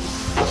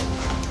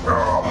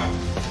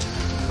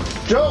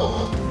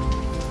 Joe!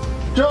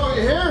 Joe,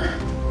 you here?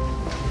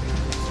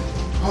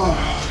 Oh,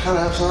 gotta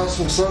have some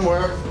aspirin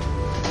somewhere.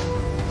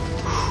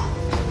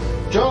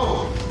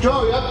 Joe!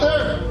 Joe, you up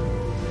there?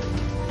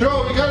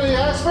 Joe, you got any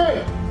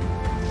aspirin?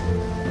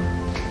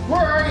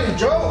 Where are you,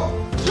 Joe?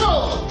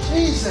 Joe!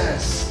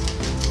 Jesus!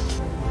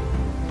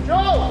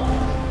 Joe!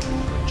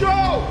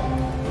 Joe!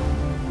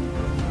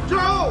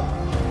 Joe!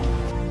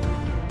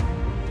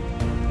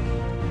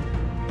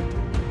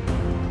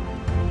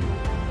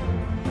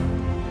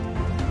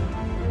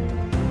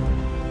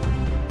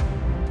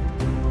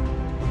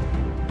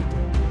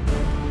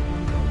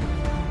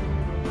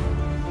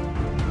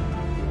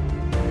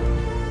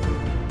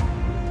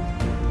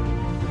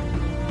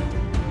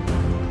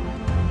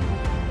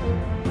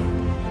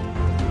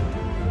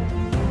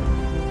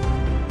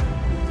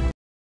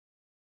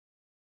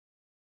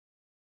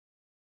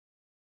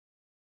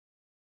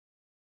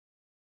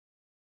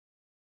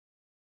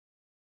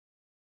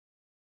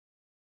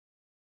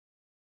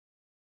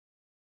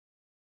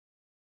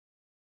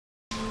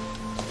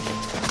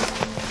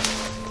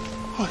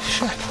 Holy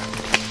shit.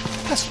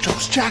 That's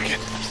Joe's jacket.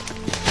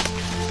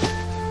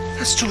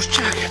 That's Joe's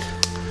jacket.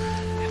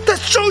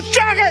 That's Joe's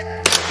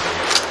jacket!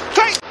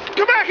 Hey!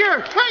 Come back here!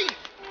 Hey!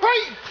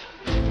 Hey!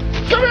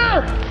 Come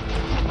here!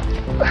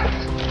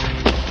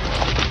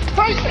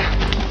 Hey!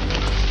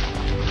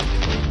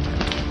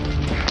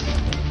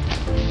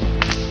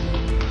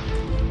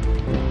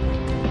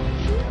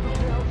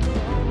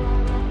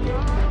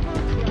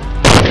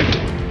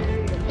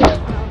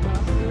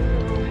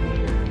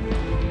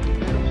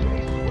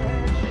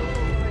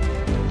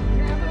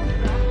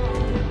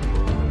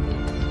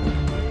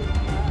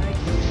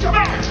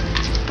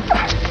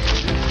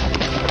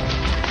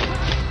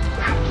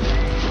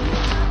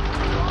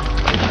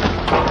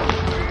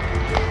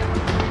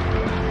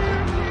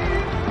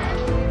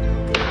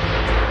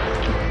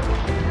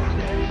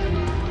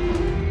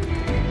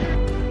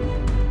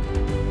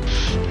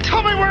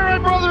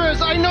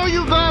 I know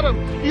you got him.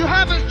 You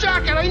have his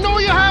jacket. I know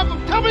you have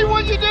him. Tell me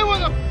what you did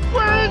with him.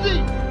 Where is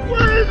he?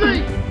 Where is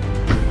he?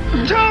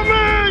 Tell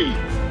me!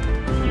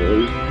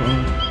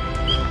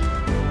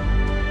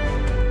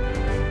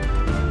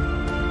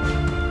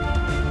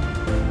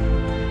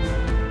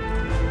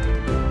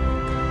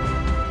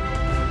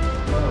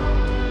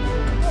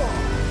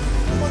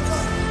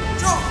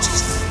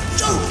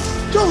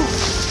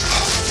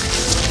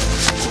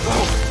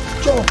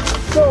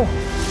 Joe,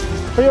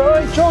 are you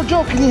alright?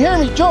 Joe, can you hear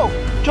me? Joe,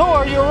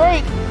 are you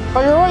alright?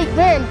 Are you alright,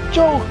 man?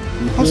 Joe,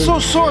 I'm so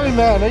sorry,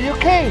 man. Are you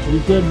okay? You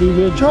said be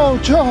good. Joe,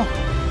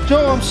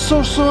 I'm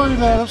so sorry,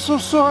 man. I'm so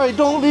sorry.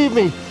 Don't leave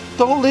me.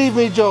 Don't leave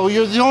me, Joe.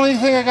 You're the only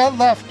thing I got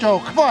left, Joe.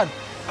 Come on.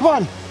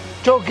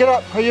 Joe, get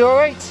up. Are you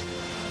alright?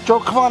 Joe,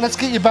 come on, let's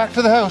get you back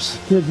to the house.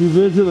 Can't be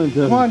vigilant.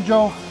 Come on,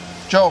 Joe.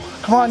 Joe,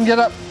 come on, get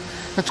up.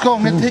 Let's go.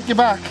 I'm gonna take you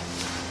back.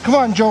 Come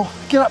on, Joe.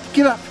 Get up.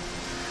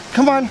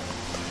 Come on,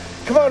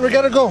 we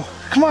gotta go.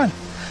 Come on,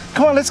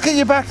 let's get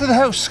you back to the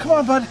house. Come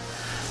on, bud.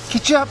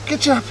 Get you up.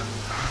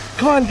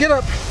 Come on, get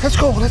up. Let's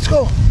go.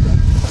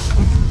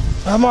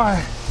 Come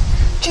on.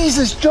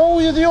 Jesus, Joe,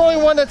 you're the only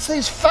one that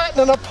stays fat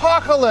in an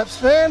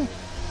apocalypse, man.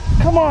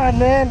 Come on,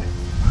 man.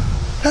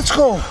 Let's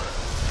go.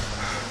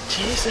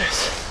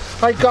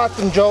 Jesus. I got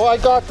them, Joe. I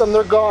got them.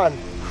 They're gone.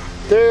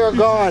 They're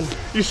gone.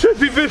 You said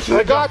be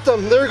vigilant. I got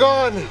them. They're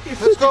gone.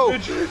 Let's go.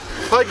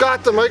 I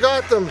got them.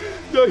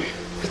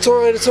 It's all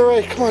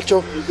right. Come on,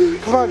 Joe.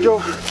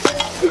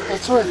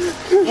 That's all right.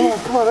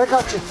 Come on. I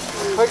got you.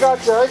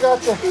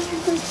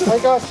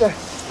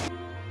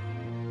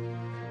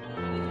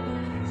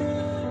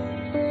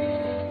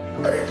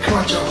 All right, come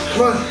on, Joe.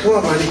 Come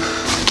on, buddy.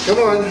 Come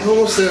on,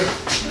 almost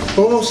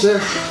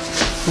there.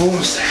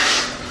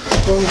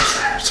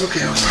 It's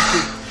okay.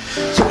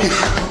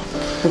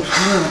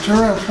 Turn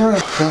around.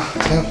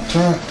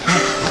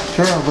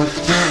 Turn around, buddy.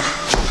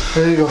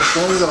 There you go. All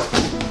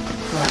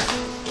right.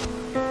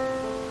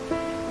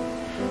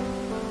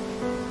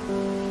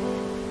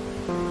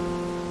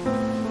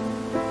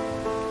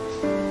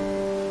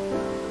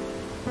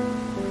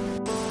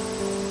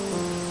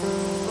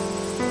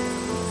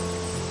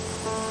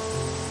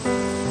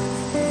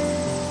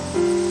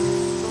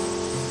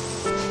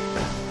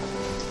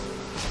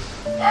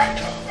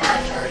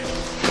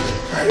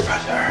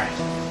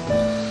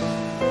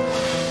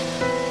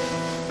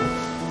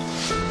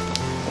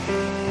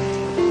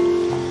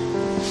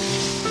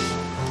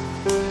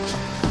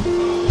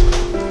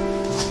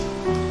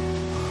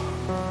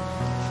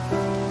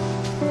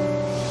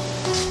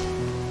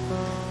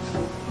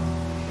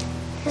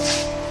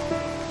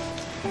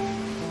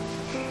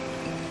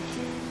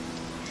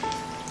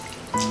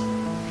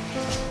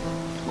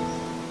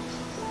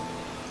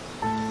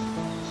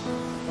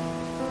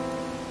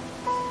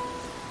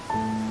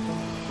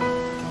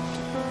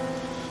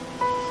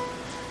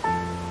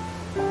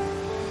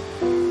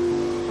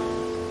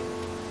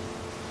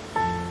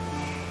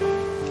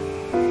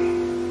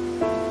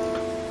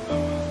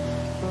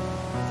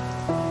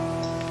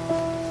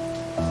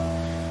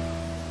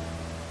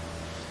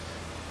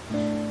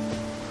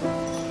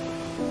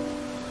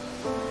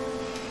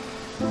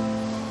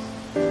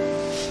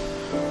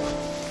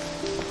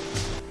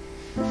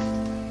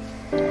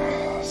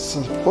 This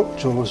is a book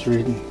Joe was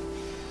reading.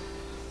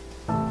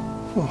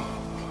 Oh,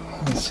 I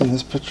haven't seen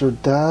this picture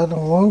of Dad in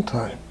a long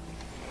time.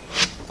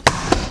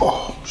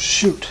 Oh,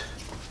 shoot.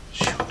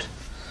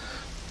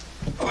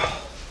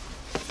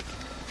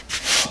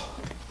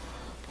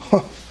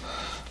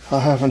 I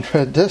haven't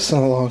read this in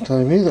a long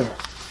time either.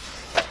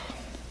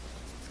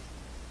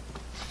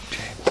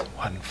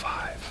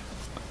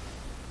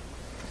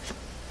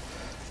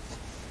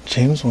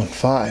 James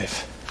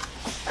 1:5.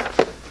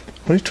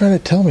 What are you trying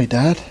to tell me,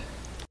 Dad?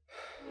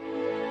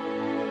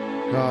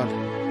 God,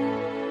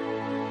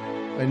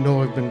 I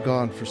know I've been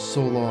gone for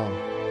so long,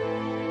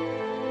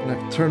 and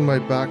I've turned my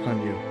back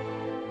on you.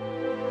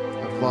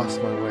 I've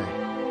lost my way.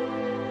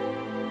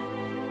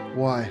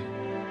 Why?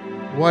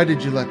 Why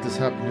did you let this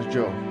happen to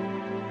Joe?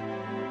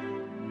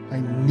 I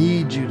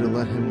need you to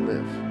let him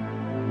live.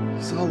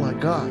 He's all I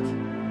got.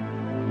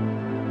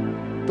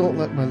 Don't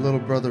let my little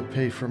brother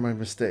pay for my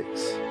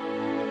mistakes.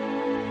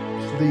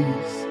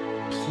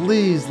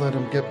 Please let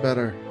him get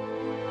better.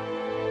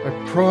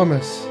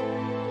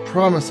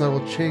 promise I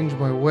will change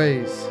my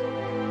ways.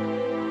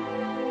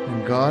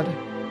 And God,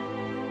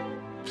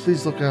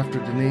 please look after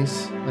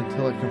Denise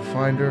until I can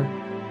find her.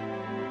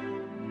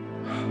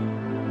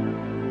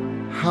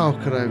 How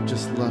could I have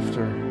just left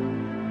her?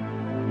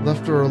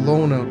 Left her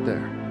alone out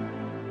there.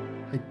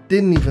 I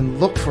didn't even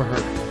look for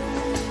her.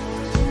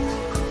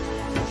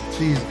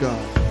 Please,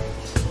 God,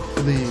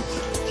 please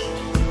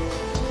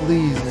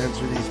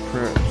answer these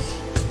prayers.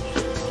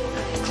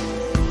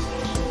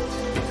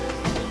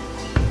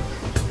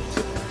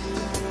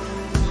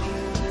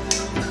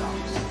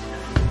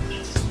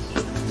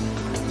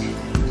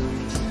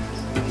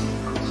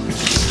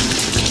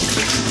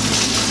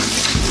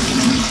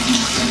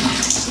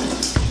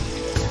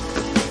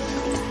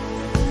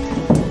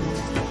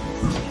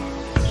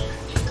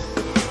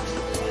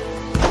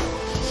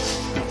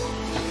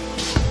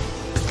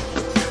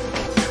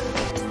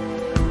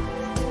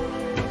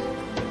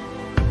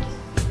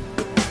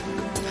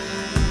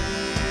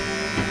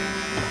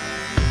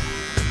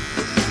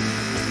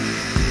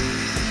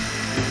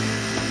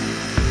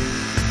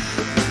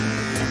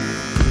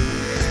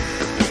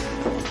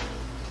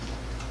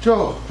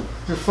 Joe,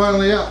 you're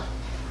finally up.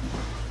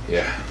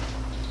 Yeah.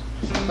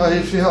 How are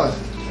you feeling?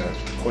 Yeah,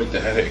 quite the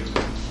headache.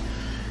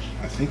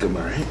 I think I'm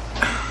alright.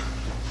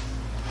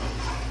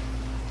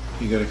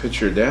 You got a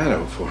picture of Dad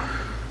out for.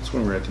 That's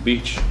when we were at the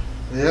beach.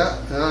 Yeah,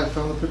 I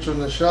found the picture on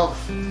the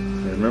shelf. I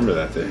remember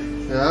that day.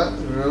 Yeah,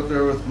 we were out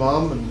there with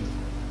Mom, and it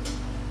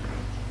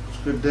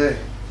was a good day.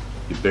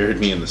 You buried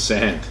me in the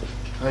sand.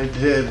 I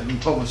did,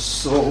 and Mom was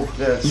so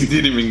pissed. You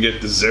didn't even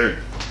get dessert.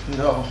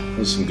 No. It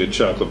was some good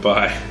chocolate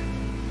pie.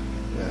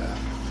 Yeah,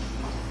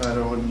 I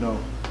wouldn't know.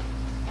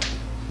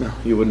 No,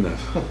 you wouldn't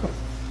have.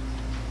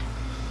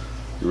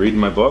 You reading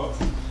my book?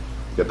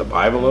 You got the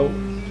Bible out?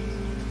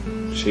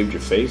 Shaved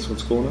your face?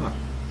 What's going on?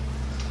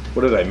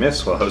 What did I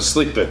miss while I was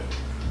sleeping?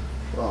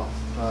 Well,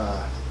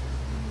 I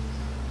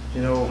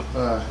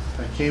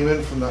came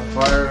in from that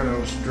fire and I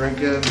was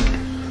drinking.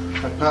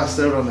 I passed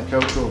out on the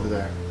couch over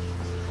there.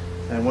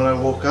 And when I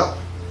woke up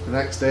the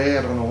next day,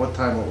 I don't know what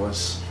time it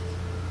was,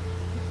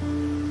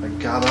 I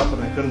got up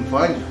and I couldn't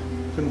find you.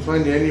 Couldn't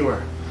find you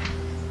anywhere.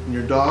 And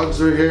your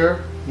dogs are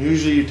here.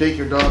 Usually you take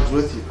your dogs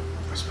with you.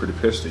 I was pretty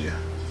pissed at you.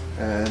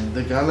 And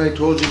the gun I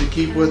told you to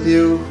keep with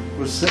you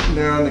was sitting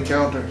there on the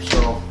counter.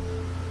 So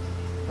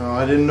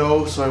I didn't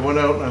know, so I went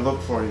out and I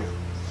looked for you.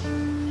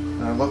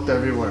 And I looked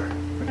everywhere.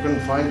 I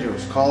couldn't find you. I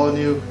was calling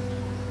you.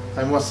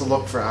 I must have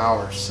looked for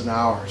hours and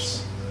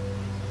hours.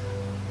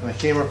 And I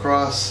came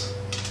across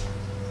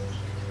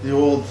the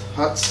old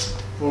huts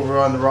over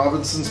on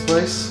Robinson's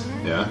place.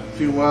 Yeah. A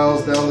few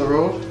miles down the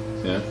road.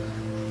 Yeah.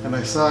 And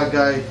I saw a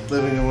guy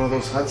living in one of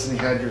those huts and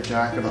he had your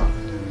jacket on.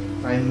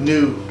 I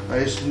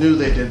just knew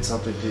they did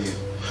something to you.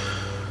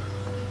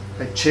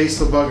 I chased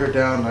the bugger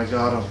down and I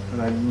got him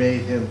and I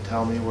made him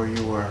tell me where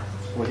you were,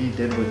 what he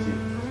did with you.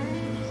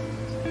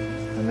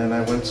 And then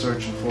I went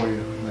searching for you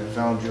and I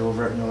found you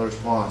over at Miller's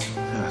Pond.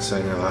 Yeah,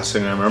 the last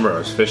thing I remember, I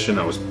was fishing,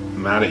 I was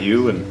mad at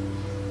you and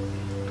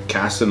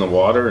cast in the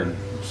water and...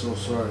 I'm so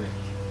sorry.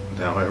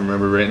 Now I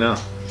remember right now.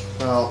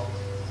 Well,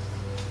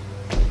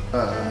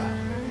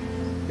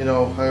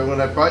 when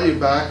I brought you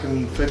back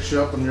and fixed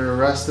you up when you were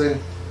resting,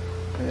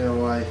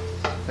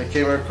 I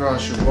came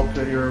across your book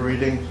that you were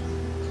reading.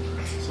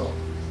 So,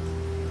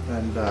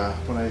 and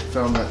when I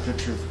found that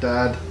picture of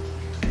Dad,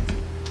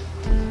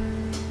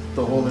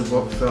 the holy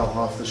book fell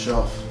off the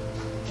shelf.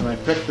 And I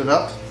picked it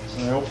up,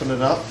 and I opened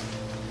it up,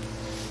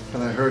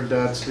 and I heard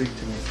Dad speak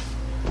to me.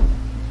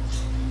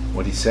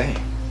 What'd he say?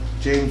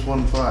 James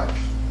 1:5.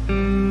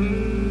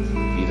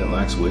 He that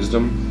lacks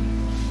wisdom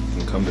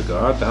can come to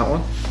God, that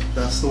one?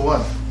 That's the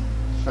one.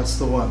 That's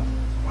the one.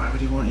 Why would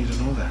he want you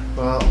to know that?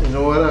 Well, you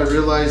know what? I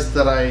realized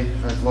that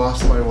I've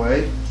lost my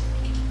way.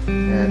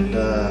 And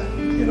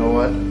you know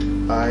what?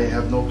 I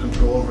have no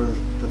control over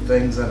the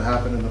things that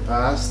happened in the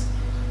past.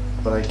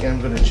 But I am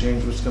going to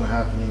change what's going to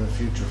happen in the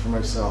future for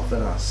myself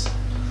and us.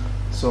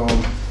 So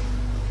I'm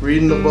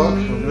reading the book.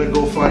 I'm going to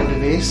go find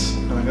Denise.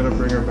 And I'm going to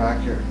bring her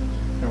back here.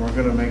 And we're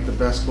going to make the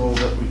best goal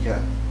that we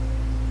can.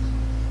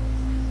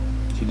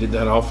 You did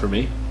that all for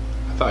me?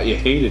 I thought you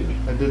hated me.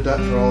 I did that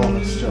for all of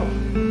us, Joe.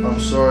 I'm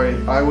sorry.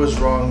 I was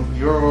wrong.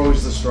 You're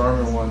always the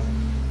stronger one.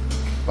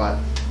 But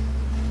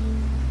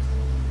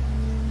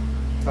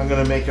I'm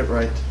going to make it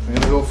right. I'm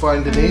going to go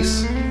find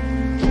Denise.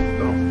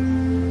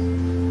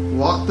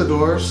 Lock the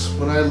doors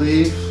when I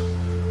leave.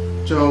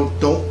 Joe,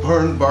 don't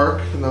burn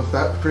bark enough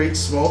that creates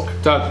smoke.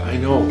 Doug, I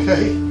know.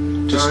 Okay.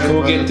 Just right,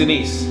 go brother. get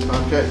Denise.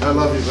 Okay, I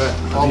love you, man.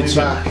 I'll be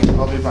back.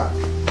 I'll be back.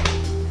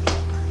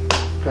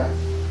 Okay.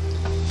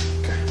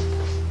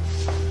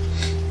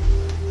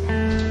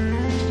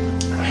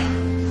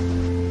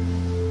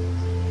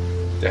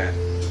 Dad,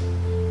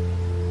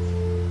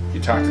 you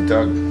talk to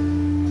Doug.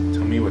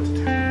 Tell me what to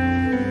do.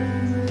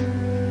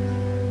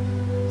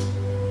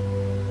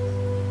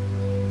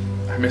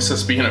 I miss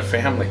us being a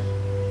family.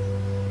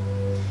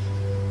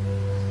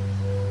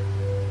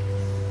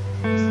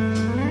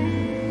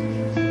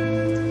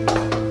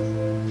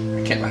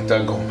 I can't let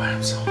Doug go by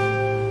himself.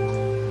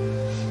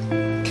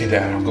 Okay,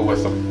 Dad, I'll go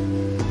with them.